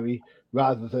using Mary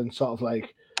rather than sort of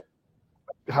like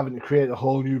having to create a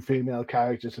whole new female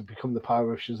character to become the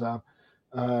power of Shazam.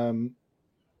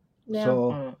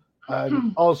 So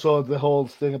also the whole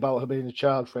thing about her being a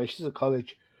child free. She's at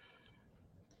college.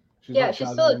 She's not she's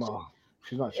still anymore.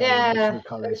 She's not child anymore. She's at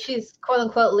college. She's quote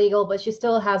unquote legal, but she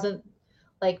still hasn't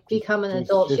like become an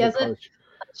adult.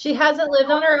 She hasn't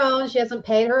lived on her own. She hasn't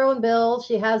paid her own bills.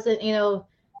 She hasn't, you know,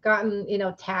 gotten, you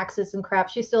know, taxes and crap.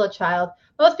 She's still a child.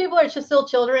 Most people are just still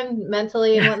children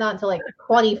mentally and whatnot until like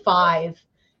 25,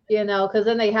 you know, because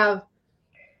then they have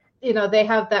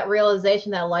that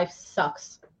realization that life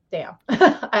sucks. Damn,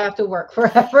 I have to work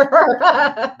forever.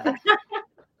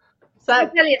 I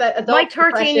tell you, my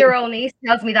 13-year-old niece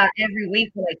tells me that every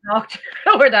week when I talk to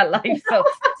her that life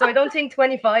sucks. So I don't think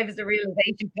 25 is a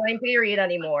realization time period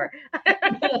anymore.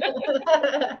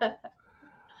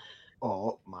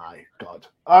 Oh my god!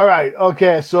 All right,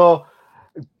 okay. So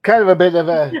kind of a bit of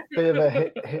a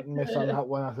hit and miss on that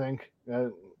one, I think. I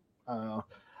don't know.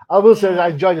 I will say that I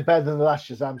enjoyed it better than the last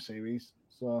Shazam series.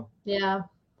 So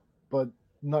but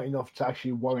not enough to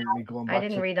actually warrant me going back. I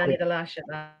didn't read any of the last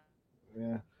Shazam.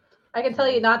 Yeah. I can tell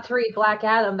you not to read Black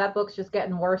Adam. That book's just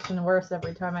getting worse and worse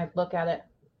every time I look at it.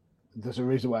 There's a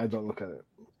reason why I don't look at it.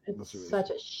 It's such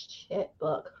a shit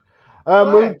book.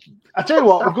 I tell you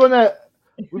what, we've got a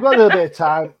little bit of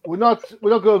time. We're not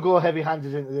going to go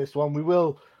heavy-handed into this one. We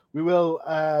will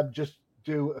just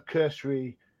do a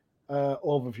cursory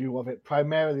overview of it,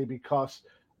 primarily because,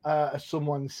 as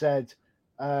someone said,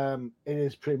 it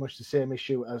is pretty much the same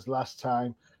issue as last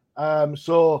time.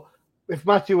 So if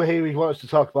Matthew were here, he'd want us to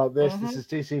talk about this. This is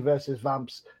DC versus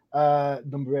Vamps,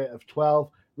 number 8 of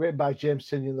 12, written by James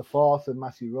Tynion IV and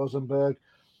Matthew Rosenberg.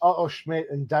 Otto Schmidt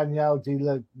and Danielle Di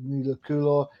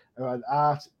Nicola are on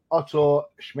art. Otto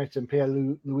Schmidt and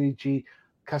Pierluigi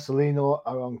Castellino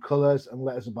are on colours, and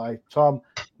letters are by Tom.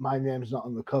 My name's not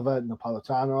on the cover,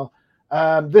 Napolitano.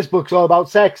 This book's all about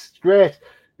sex. It's great.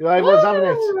 You know, everyone's having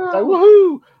it. It's like,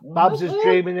 woohoo! Babs is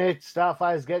dreaming it.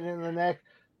 Starfire's getting in the neck.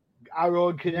 Arrow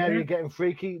and Canary getting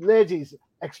freaky. Ladies,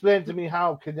 explain to me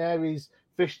how Canary's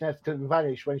fishnets can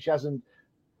vanish when she hasn't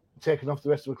taken off the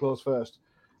rest of her clothes first.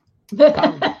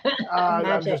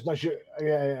 I'm just not sure.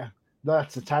 Yeah. No,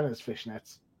 that's Satana's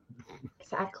fishnets.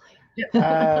 Exactly.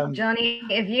 Johnny,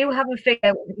 if you haven't figured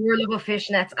out your love of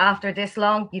fishnets after this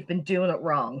long, you've been doing it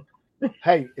wrong.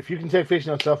 Hey, if you can take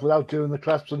fishnets off without doing the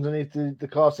clasps underneath the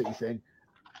corset thing,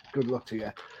 good luck to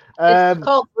you. It's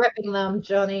called ripping them,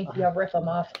 Johnny. You rip them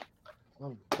off.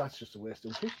 Well, that's just a waste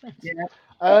of fishnets. Yeah.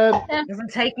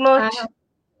 Doesn't take much.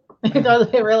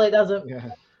 It really doesn't. Yeah.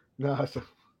 No, I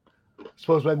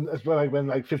suppose when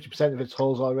like 50% of it's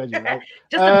holes already, right?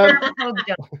 Just a firm hug,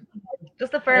 John.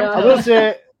 Just a firm hug.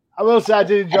 I will say I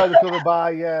did enjoy the cover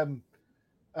by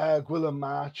Gwilym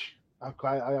March. I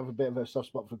have a bit of a soft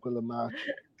spot for Gwilym March.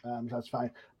 That's fine.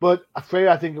 But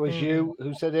Freya, I think it was you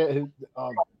who said it, who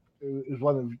was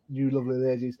one of you lovely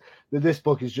ladies, that this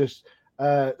book is just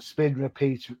spin,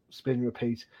 repeat.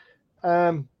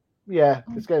 Yeah,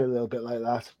 it's getting a little bit like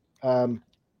that.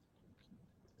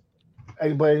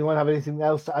 Anyone have anything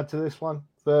else to add to this one?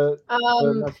 It's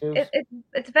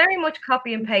very much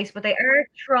copy and paste, but they are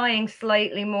trying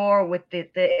slightly more with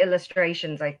the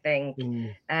illustrations, I think,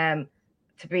 to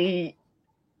be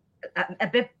a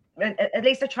bit at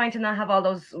least they're trying to not have all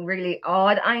those really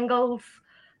odd angles.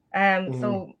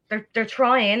 So they're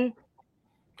trying.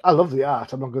 I love the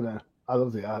art. I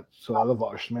love the art. So I love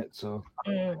Otto Schmidt. So.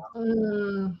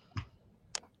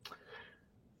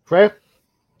 Freya?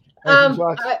 I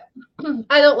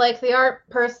don't like the art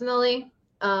personally.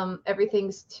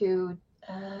 Everything's too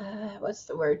what's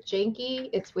the word? Janky.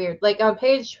 It's weird. Like on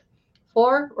page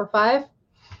 4 or 5.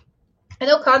 I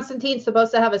know Constantine's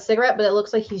supposed to have a cigarette, but it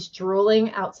looks like he's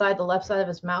drooling outside the left side of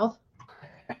his mouth.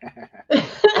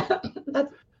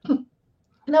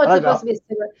 No, it's supposed to be a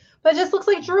cigarette, but it just looks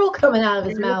like drool coming out of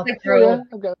his mouth. Like drool.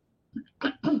 Okay.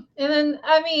 And then,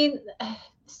 I mean,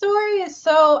 story is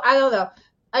so, I don't know.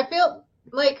 I feel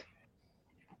like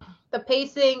the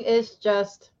pacing is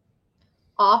just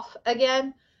off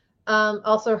again.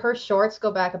 Also, her shorts,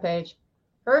 go back a page.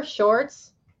 Her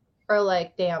shorts are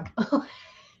like, damn.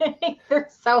 They're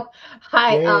so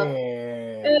high up.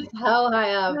 It's so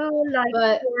high up. No, like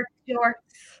but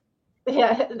shorts.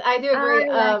 Yeah, I do agree.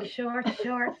 I like shorts.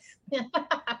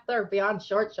 They're beyond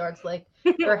shorts. Like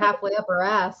they're halfway up her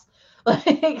ass.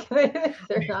 Like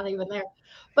they're not even there.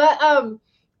 But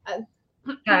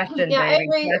Fashion, yeah, I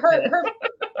agree. Her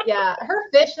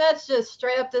fishnets just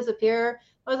straight up disappear.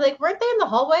 I was like, weren't they in the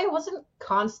hallway? Wasn't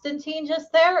Constantine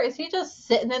just there? Is he just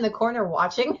sitting in the corner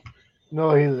watching?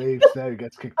 No, he leaves. There, he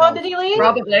gets kicked out. Oh, did he leave?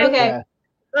 Probably. Okay. Yeah.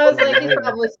 I was like, he's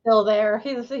probably still there.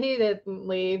 He didn't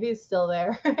leave. He's still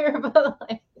there. But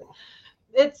like,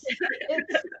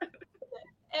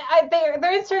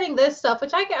 they're inserting this stuff,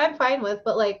 which I'm fine with,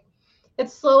 but like,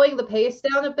 it's slowing the pace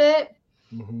down a bit,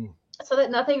 so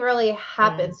that nothing really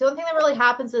happens. The only thing that really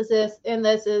happens is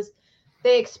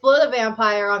they explode a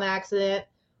vampire on accident,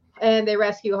 and they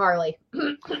rescue Harley.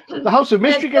 The House of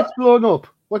Mystery gets blown up.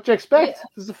 What do you expect?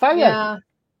 There's a fire.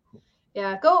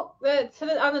 Yeah. Go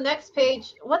on the next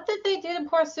page. What did they do to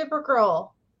poor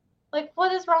Supergirl? Like,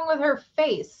 what is wrong with her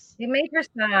face? They made her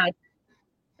sad.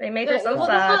 They made her so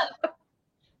sad.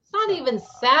 It's not even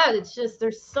sad. It's just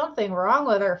there's something wrong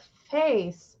with her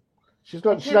face. She's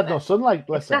had no sunlight.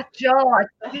 Bless her. That jaw,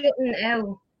 it's sitting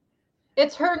out.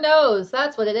 It's her nose.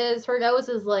 That's what it is. Her nose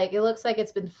is like, it looks like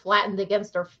it's been flattened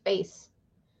against her face.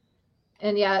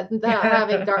 And yeah, not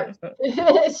having dark.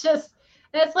 It's just,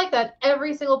 and it's like that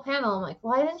every single panel. I'm like,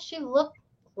 why does she look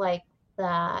like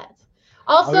that?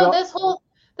 Also, this whole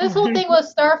thing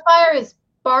with Starfire is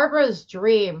Barbara's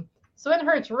dream. So in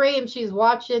her dream, she's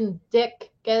watching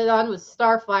Dick get it on with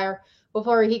Starfire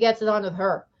before he gets it on with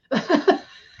her.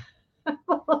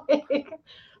 Like,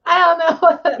 I don't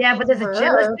know. Yeah, but is it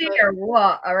jealousy or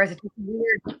what? Or is it just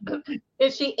weird?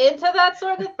 Is she into that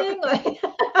sort of thing? Like,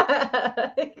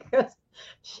 because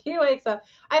she wakes up.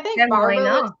 I think Barbara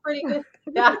looks pretty good.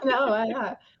 Yeah, I know. Why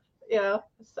not? You know,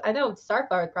 I know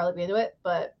Starfire would probably be into it,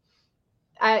 but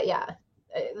yeah,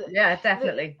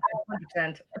 definitely,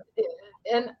 100%.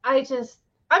 And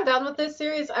I'm done with this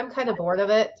series. I'm kind of bored of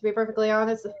it, to be perfectly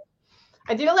honest.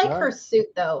 I do like her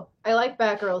suit, though. I like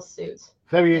Batgirl's suit.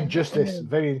 Very injustice,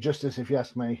 if you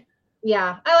ask me.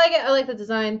 Yeah, I like it. I like the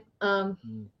design. I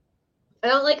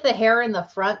don't like the hair in the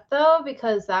front, though,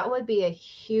 because that would be a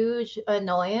huge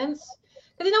annoyance.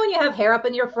 Because when you have hair up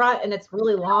in your front and it's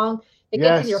really long, it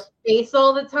gets in your face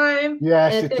all the time.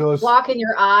 Yes, and it's going to block in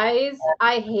your eyes.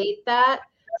 I hate that.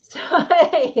 So,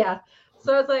 yeah.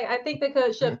 So it's like, I think they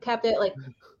should have kept it like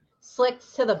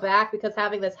slicked to the back, because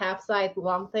having this half side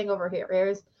long thing over here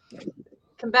is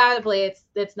combatably,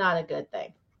 it's not a good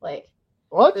thing. Like,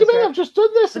 what do you mean? I've just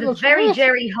done this. But it's very great.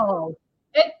 Jerry Hall.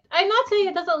 I'm not saying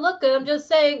it doesn't look good. I'm just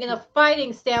saying, in a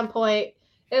fighting standpoint,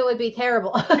 it would be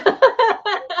terrible.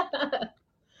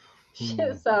 So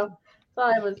that's all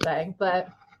I was saying. But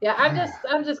yeah,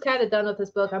 I'm just kind of done with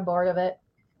this book. I'm bored of it.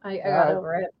 I got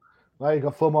over it. Well, you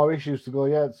got 4 more issues to go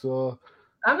yet, so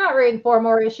I'm not reading 4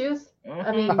 more issues.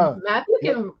 I mean, Matt, you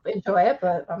can enjoy it,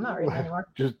 but I'm not reading anymore.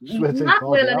 Matt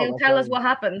will, and he'll tell us what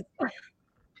happens.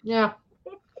 Yeah.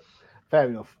 Fair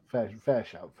enough. Fair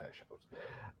shout.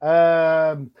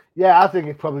 Yeah, I think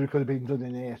it probably could have been done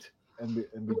in 8 and be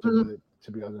done with it,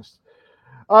 to be honest.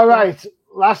 All right,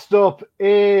 last up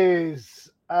is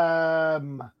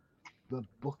the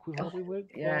book we've already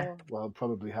went for. Yeah. Well,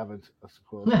 probably haven't, I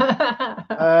suppose.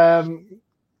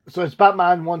 So it's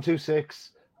Batman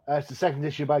 126. It's the second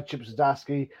issue by Chip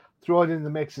Zdarsky. Thrown in the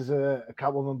mix is a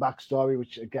Catwoman backstory,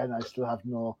 which again I still have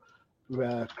no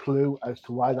clue as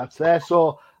to why that's there.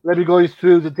 So let me go you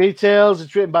through the details.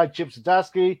 It's written by Chip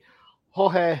Zdarsky.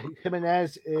 Jorge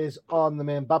Jimenez is on the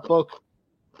main Bat book,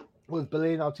 with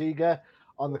Belén Ortega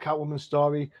on the Catwoman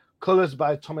story. Colors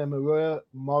by Tommy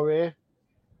Mori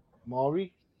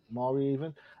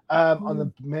even. On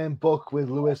the main book, with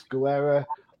Luis Guerra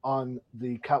on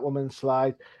the Catwoman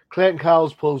slide. Clayton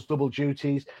Cowles pulls double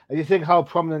duties, and you think how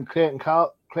prominent Clayton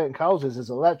Cowles is as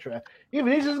a letterer.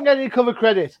 Even he doesn't get any cover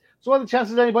credit. So what are the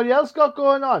chances anybody else got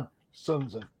going on?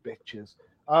 Sons of bitches.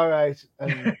 All right,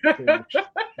 and pretty much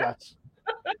that's.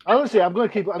 Honestly, I'm going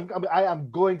to keep. I am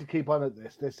going to keep on at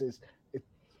this. This is.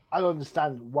 I don't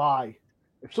understand why.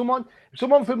 If someone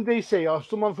from DC or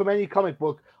someone from any comic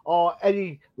book or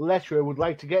any letterer would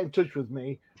like to get in touch with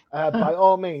me, by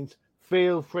all means,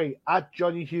 feel free. At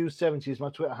Johnny Hughes 70 is my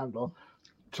Twitter handle.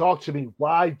 Talk to me.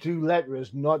 Why do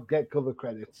letterers not get cover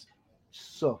credits?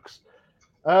 Sucks.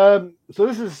 So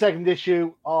this is the second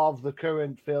issue of the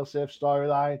current Failsafe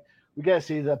storyline. We get to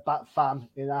see the Bat Fam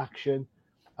in action.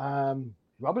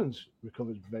 Robin's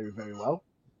recovered very, very well.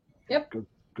 Yep.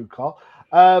 Good call.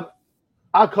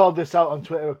 I called this out on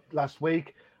Twitter last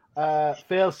week.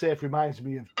 Failsafe reminds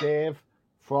me of Dave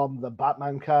from the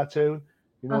Batman cartoon.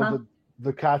 You know,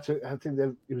 the cartoon. I think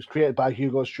it was created by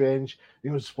Hugo Strange. He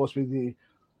was supposed to be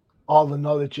all the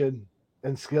knowledge and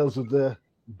skills of the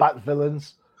Bat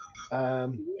villains.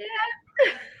 And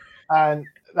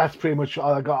that's pretty much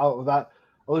all I got out of that.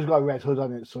 Oh, it's got a Red Hood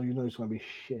on it, so you know it's going to be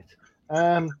shit.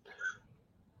 I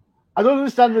don't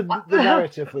understand the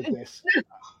narrative with this.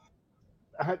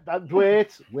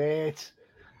 Wait.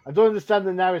 I don't understand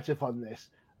the narrative on this.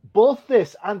 Both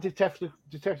this and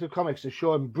Detective Comics are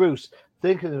showing Bruce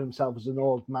thinking of himself as an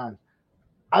old man.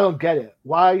 I don't get it.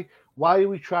 Why are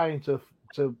we trying to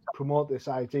promote this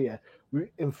idea?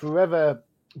 In Forever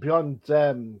Beyond,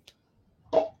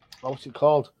 what's it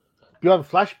called? Beyond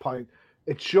Flashpoint,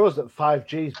 it shows that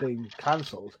 5G is being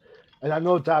cancelled. And I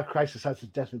know Dark Crisis has the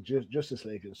Death of Justice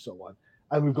League and so on.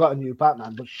 And we've got a new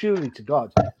Batman, but surely to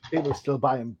God, people are still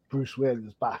buying Bruce Wayne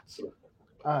as Bats.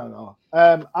 I don't know.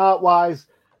 Art-wise,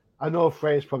 I know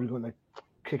Freya's probably going to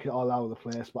kick it all out of the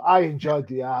place, but I enjoyed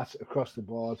the art across the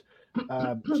board,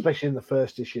 especially in the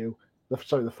first issue. The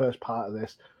first part of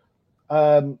this.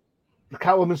 The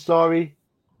Catwoman story,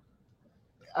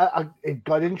 it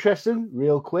got interesting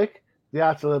real quick. The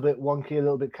art's a little bit wonky, a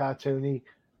little bit cartoony,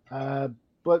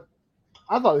 but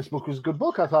I thought this book was a good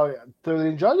book. I thoroughly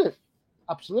enjoyed it.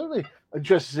 Absolutely.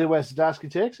 Interested to see where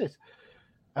Zdarsky takes it.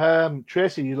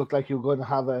 Tracy, you look like you're going to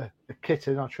have a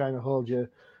kitten or trying to hold you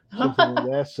something in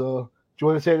there. So, do you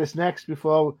want to say this next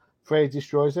before Frey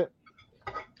destroys it?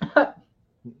 How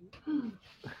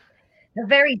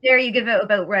very dare you give out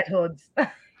about Red Hoods? I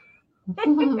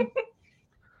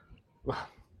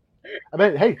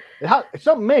mean, hey, it's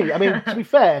not me. I mean, to be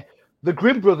fair, the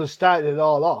Grimm brothers started it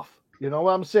all off. You know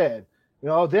what I'm saying? You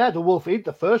know, they had the wolf eat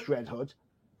the first Red Hood.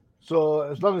 So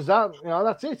as long as that, you know,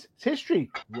 that's it. It's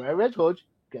history. Where Red Hood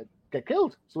get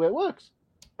killed. That's the way it works.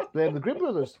 Blame the Grimm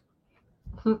brothers.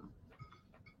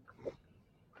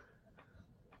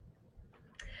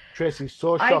 Tracy's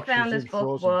so shocked. I found this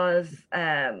book was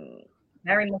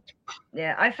very much.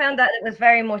 Yeah, I found that it was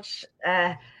very much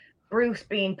Bruce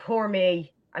being poor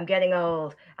me. I'm getting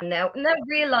old, and now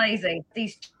realizing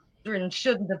these children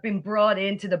shouldn't have been brought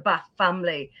into the Bat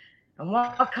family. And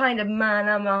what kind of man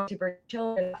am I to bring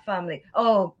children in the family?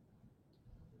 Oh,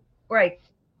 great.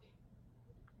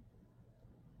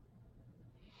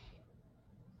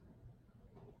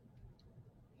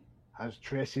 Has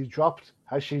Tracy dropped?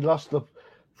 Has she lost the...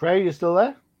 Frey, you still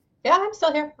there? Yeah, I'm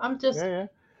still here. I'm just... Yeah.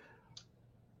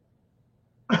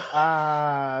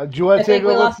 Do you want to take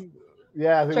over?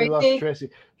 Yeah, I think we lost Tracy.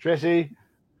 Tracy,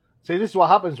 see, this is what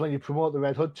happens when you promote the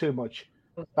Red Hood too much.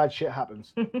 Bad shit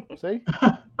happens. See?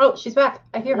 Oh, she's back.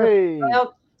 I hear her. Hey. I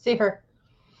don't see her.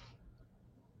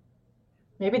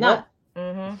 Maybe not.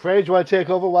 Mm-hmm. Frey, do you want to take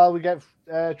over while we get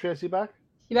Tracy back?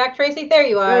 You back, Tracy? There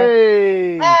you are.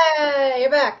 Hey,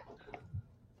 you're back.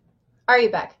 Are you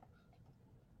back?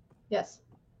 Yes.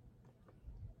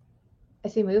 I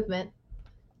see movement.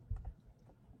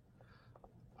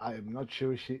 I am not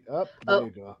sure she... Oh, there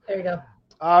you go. There you go.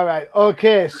 All right.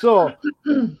 Okay, so...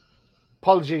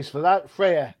 Apologies for that.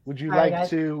 Freya, would you like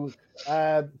to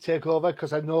take over?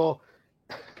 Because I know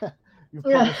you've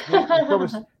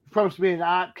promised me an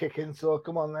art kicking, so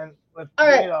come on then. Let's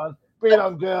bring it on. Bring it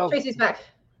on, girl. Tracy's back.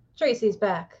 Tracy's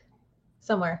back.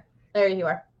 Somewhere. There you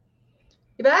are.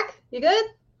 You back? You good?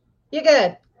 You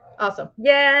good? Awesome.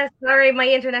 Yeah, sorry, my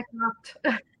internet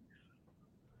dropped.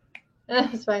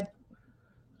 It's fine.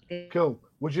 Cool.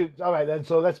 Would you? All right then.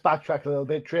 So let's backtrack a little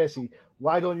bit, Tracy.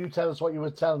 Why don't you tell us what you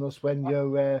were telling us when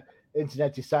your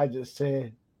internet decided to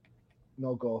say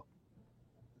no go?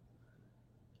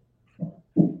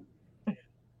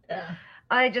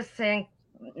 I just think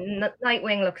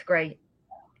Nightwing looks great.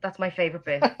 That's my favorite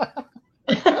bit.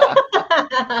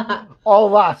 all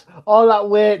that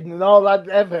waiting and all that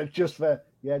effort just for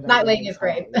Yeah, Nightwing is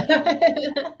great.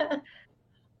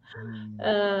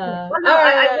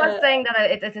 I was saying that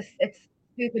it's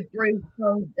stupid Bruce.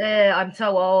 I'm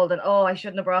so old, and I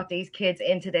shouldn't have brought these kids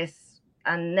into this.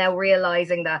 And now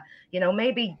realizing that,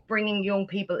 maybe bringing young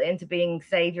people into being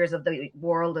saviors of the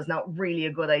world is not really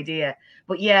a good idea.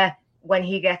 But yeah, when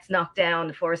he gets knocked down,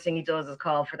 the first thing he does is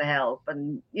call for the help,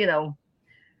 and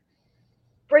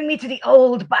bring me to the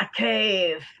old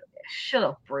Batcave. Shut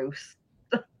up, Bruce.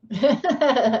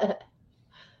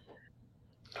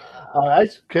 All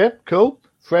right. Okay. Cool.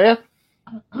 Freya.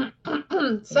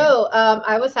 So,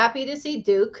 I was happy to see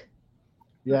Duke.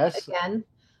 Yes. Again,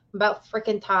 about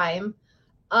freaking time.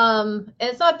 And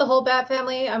it's not the whole Bat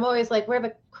family. I'm always like, where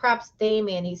the crap's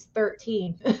Damian? He's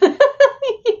 13.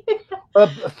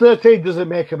 13 doesn't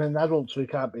make him an adult, so he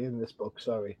can't be in this book.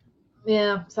 Sorry.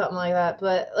 Yeah, something like that.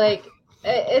 But like,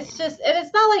 it's just, and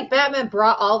it's not like Batman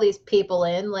brought all these people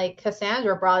in. Like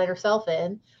Cassandra brought herself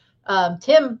in.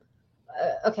 Tim.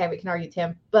 Okay, we can argue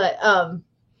Tim, but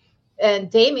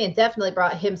and Damian definitely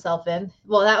brought himself in.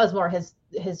 Well, that was more his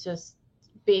just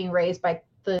being raised by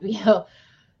the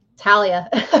Talia,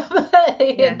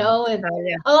 and a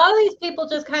lot of these people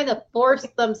just kind of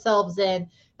forced themselves in,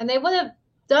 and they would have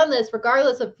done this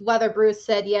regardless of whether Bruce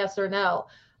said yes or no,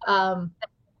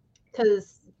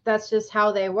 because that's just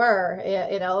how they were.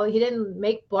 He didn't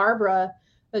make Barbara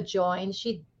join;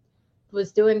 she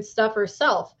was doing stuff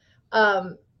herself.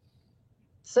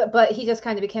 So, but he just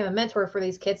kind of became a mentor for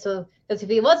these kids. So, because if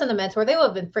he wasn't a mentor, they would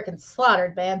have been freaking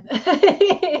slaughtered, man.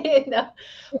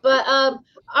 But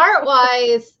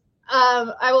art-wise,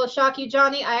 I will shock you,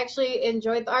 Johnny. I actually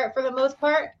enjoyed the art for the most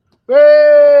part. Yay!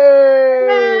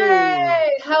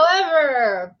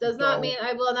 However, does not mean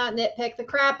I will not nitpick the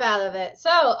crap out of it.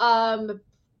 So,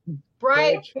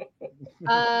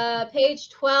 page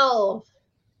 12.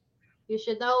 You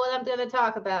should know what I'm going to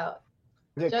talk about.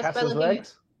 Is it Castle's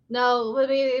legs? No,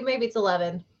 maybe it's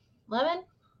 11. 11?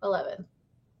 11.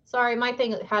 Sorry, my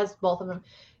thing has both of them.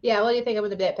 Yeah, what do you think I'm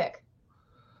going to nitpick?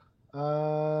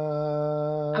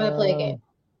 I'm going to play a game.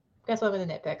 Guess what I'm going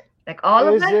to nitpick? Like all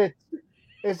of it?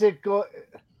 Is it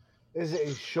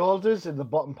his shoulders in the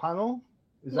bottom panel?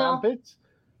 His armpits?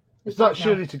 It's not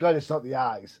surely to God, it's not the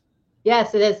eyes.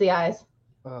 Yes, it is the eyes.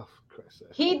 Oh, Christ.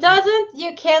 You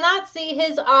cannot see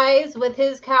his eyes with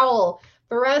his cowl.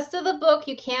 The rest of the book,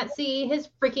 you can't see his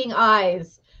freaking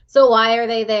eyes. So why are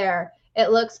they there? It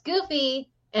looks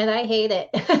goofy, and I hate it.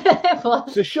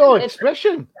 It's a show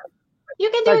expression.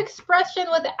 You can do expression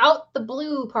without the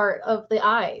blue part of the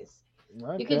eyes.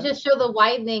 Okay. You can just show the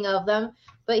widening of them,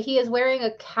 but he is wearing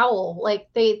a cowl. Like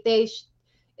I'm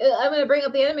going to bring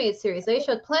up the animated series. They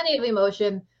showed plenty of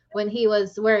emotion when he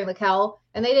was wearing the cowl,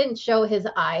 and they didn't show his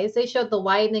eyes. They showed the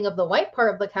widening of the white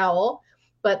part of the cowl,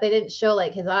 but they didn't show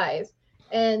like his eyes.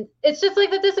 And it's just like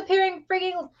the disappearing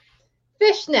freaking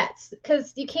fishnets,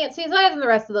 because you can't see his eyes in the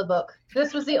rest of the book.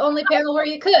 This was the only panel where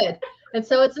you could. And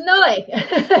so it's annoying,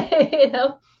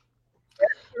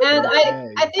 And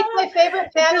I think my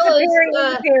favorite panel is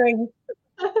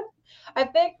I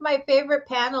think my favorite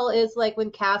panel is like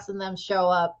when Cass and them show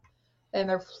up and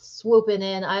they're swooping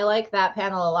in. I like that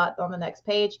panel a lot on the next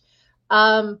page.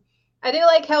 I do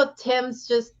like how Tim's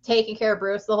just taking care of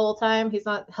Bruce the whole time. He's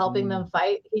not helping them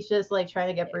fight. He's just like trying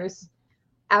to get Bruce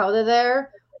out of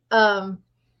there.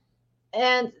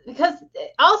 And because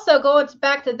also going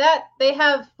back to that, they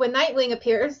have, when Nightwing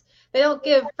appears, they don't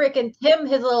give freaking Tim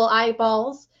his little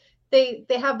eyeballs. They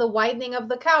have the widening of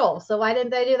the cowl. So why didn't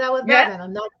they do that with Batman?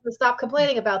 I'm not going to stop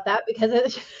complaining about that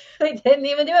because they didn't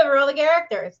even do it for all the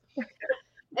characters.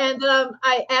 And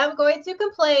I am going to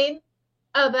complain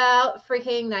about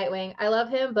freaking Nightwing. I love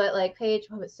him, but like page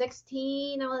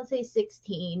 16, I want to say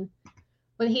 16,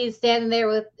 when he's standing there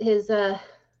with his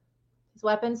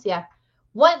weapons. Yeah,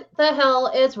 what the hell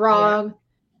is wrong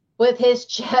with his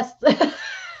chest and his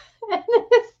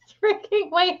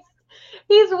freaking waist?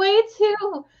 He's way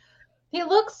too. He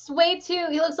looks way too.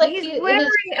 He looks like he's wearing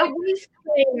a waist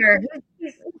trainer.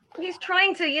 He's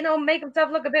trying to, make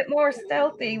himself look a bit more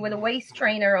stealthy with a waist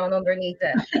trainer on underneath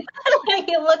it.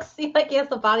 He looks like he has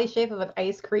the body shape of an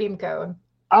ice cream cone.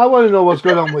 I want to know what's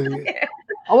going on with it.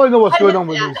 I want to know what's going on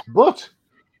with his butt.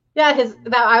 Yeah,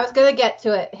 I was gonna get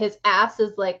to it. His ass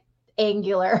is like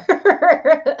angular.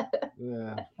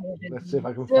 Yeah, let's see if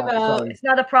I can find it. It's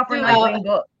not a proper Nightwing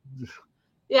butt.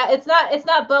 Yeah, it's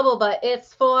not bubble butt.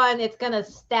 It's full on. It's gonna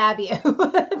stab you.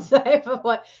 Type of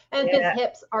what. And his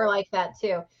hips are like that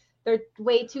too. They're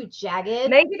way too jagged.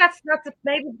 Maybe that's not.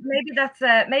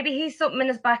 Maybe he's something in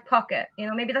his back pocket.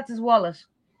 Maybe that's his wallet.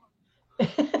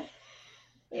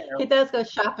 He does go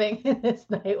shopping in his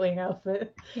Nightwing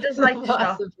outfit. He does like to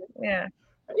shop. Yeah.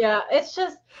 Yeah, it's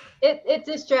just it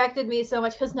distracted me so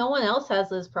much because no one else has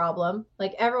this problem.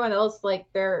 Like everyone else, like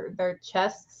their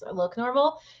chests look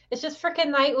normal. It's just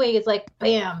freaking Nightwing is like,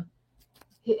 bam,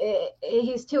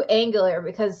 he's too angular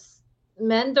because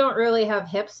men don't really have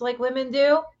hips like women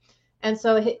do, and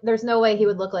so there's no way he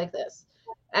would look like this.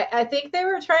 I think they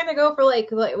were trying to go for like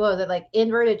what was it, like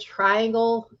inverted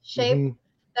triangle shape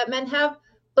that men have,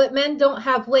 but men don't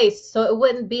have waist, so it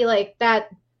wouldn't be like that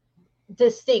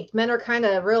distinct. Men are kind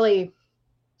of really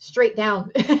straight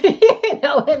down, you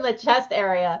know, in the chest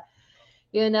area,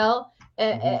 you know,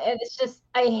 and it's just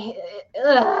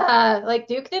like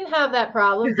Duke didn't have that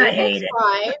problem. Duke looks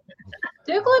fine.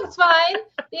 Duke looks fine,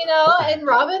 you know, and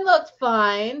Robin looked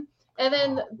fine, and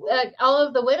then all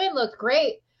of the women looked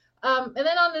great. And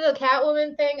then on the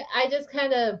Catwoman thing, I just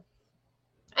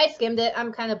I skimmed it.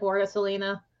 I'm kind of bored of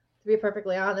Selena, to be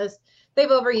perfectly honest. They've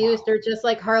overused her just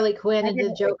like Harley Quinn and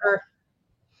the Joker.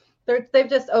 They've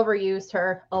just overused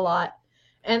her a lot.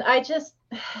 And I just,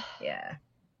 yeah.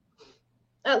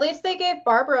 At least they gave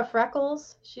Barbara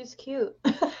freckles. She's cute.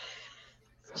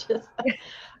 Just,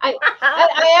 I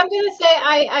am gonna say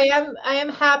I am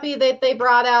happy that they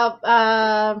brought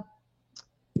out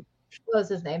what was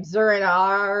his name,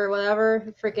 Zur-En-Arrh or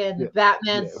whatever, freaking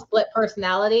Batman's split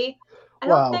personality.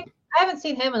 I haven't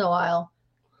seen him in a while,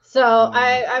 so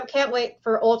I can't wait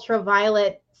for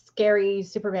ultraviolet scary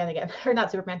Superman again, or not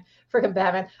Superman, freaking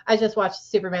Batman. I just watched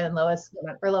Superman and Lois,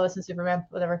 or Lois and Superman,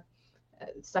 whatever.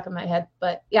 It's stuck in my head,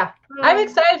 but yeah, I'm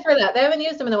excited for that. They haven't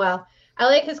used him in a while. I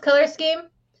like his color scheme.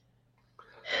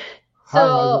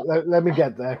 So let me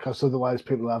get there, because otherwise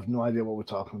people have no idea what we're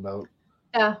talking about.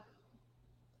 Yeah.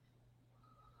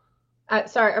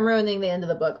 Sorry, I'm ruining the end of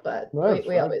the book, but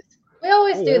we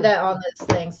always do that on this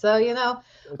thing. So you know,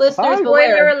 listeners,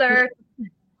 spoiler alert.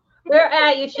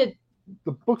 You should.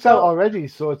 The book's out already,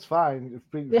 so it's fine.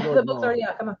 The book's already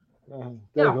out. Come on.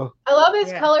 There you go. I love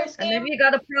his color scheme. And if you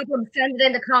got a problem, send it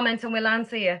in the comments and we'll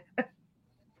answer you.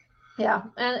 Yeah,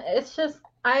 and it's just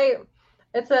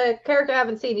it's a character I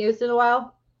haven't seen used in a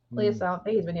while. At least I don't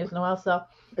think he's been used in a while. So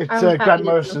it's Grant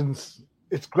Morrison's.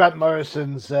 It's Grant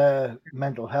Morrison's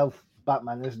mental health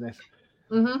Batman, isn't it?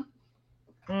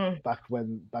 Back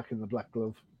in the Black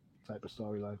Glove type of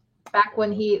storyline. Back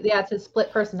when it's his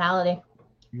split personality.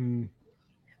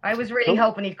 I was really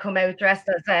hoping he'd come out dressed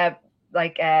as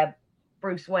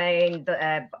Bruce Wayne,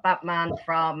 the Batman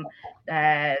from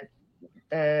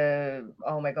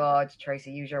oh my God,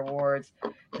 Tracy, use your words,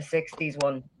 the 60s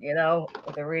one, you know,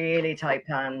 with the really tight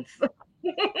pants.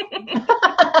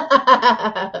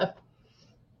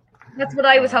 That's what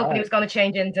I was hoping he was going to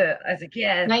change into as a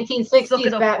kid.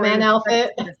 1960s Batman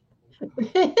outfit.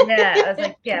 Yeah, I was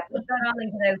like, yeah, put that on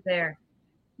and get out there.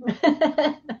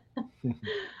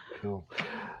 Cool.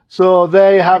 So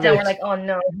they have it. We're like, oh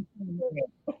no.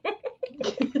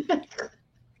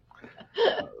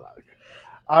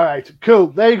 All right, cool.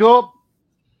 There you go.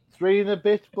 3 and a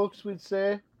bit books, we'd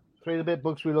say. 3 and a bit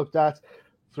books we looked at.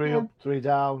 3 up, 3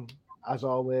 down, as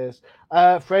always.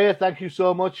 Freya, thank you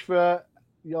so much for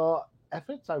your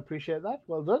efforts. I appreciate that.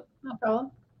 Well done. No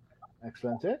problem.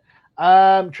 Excellent.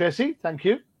 Tracy, thank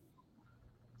you.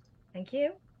 Thank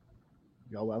you.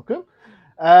 You're welcome.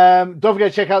 Don't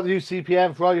forget to check out the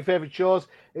UCPM for all your favorite shows,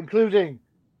 including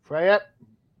Freya.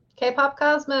 K-Pop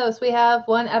Cosmos. We have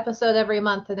 1 episode every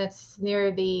month, and it's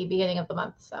near the beginning of the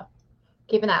month, so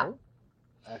keep an eye out.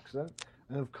 Excellent.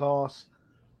 And of course,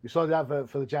 we saw the advert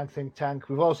for the Jank Think Tank.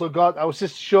 We've also got our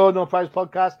sister show, No Prize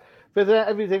Podcast, for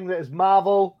everything that is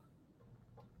Marvel,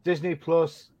 Disney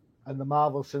Plus, and the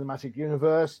Marvel Cinematic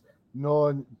Universe.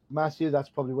 Knowing Matthew, that's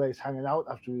probably where he's hanging out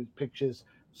after his pictures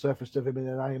surfaced of him in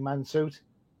an Iron Man suit.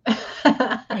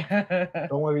 Don't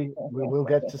worry, we will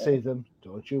get to see them.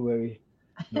 Don't you worry.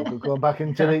 No good going back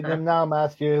and deleting them now,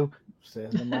 Matthew.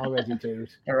 Saved them already, dude.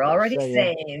 They're already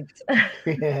saved.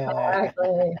 Yeah.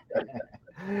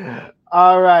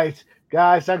 All right,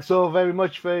 guys. Thanks so very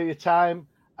much for your time.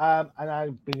 And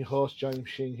I've been your host, Johnny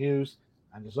Machine Hughes.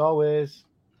 And as always,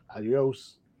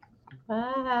 adios.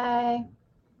 Bye.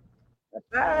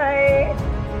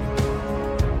 Bye.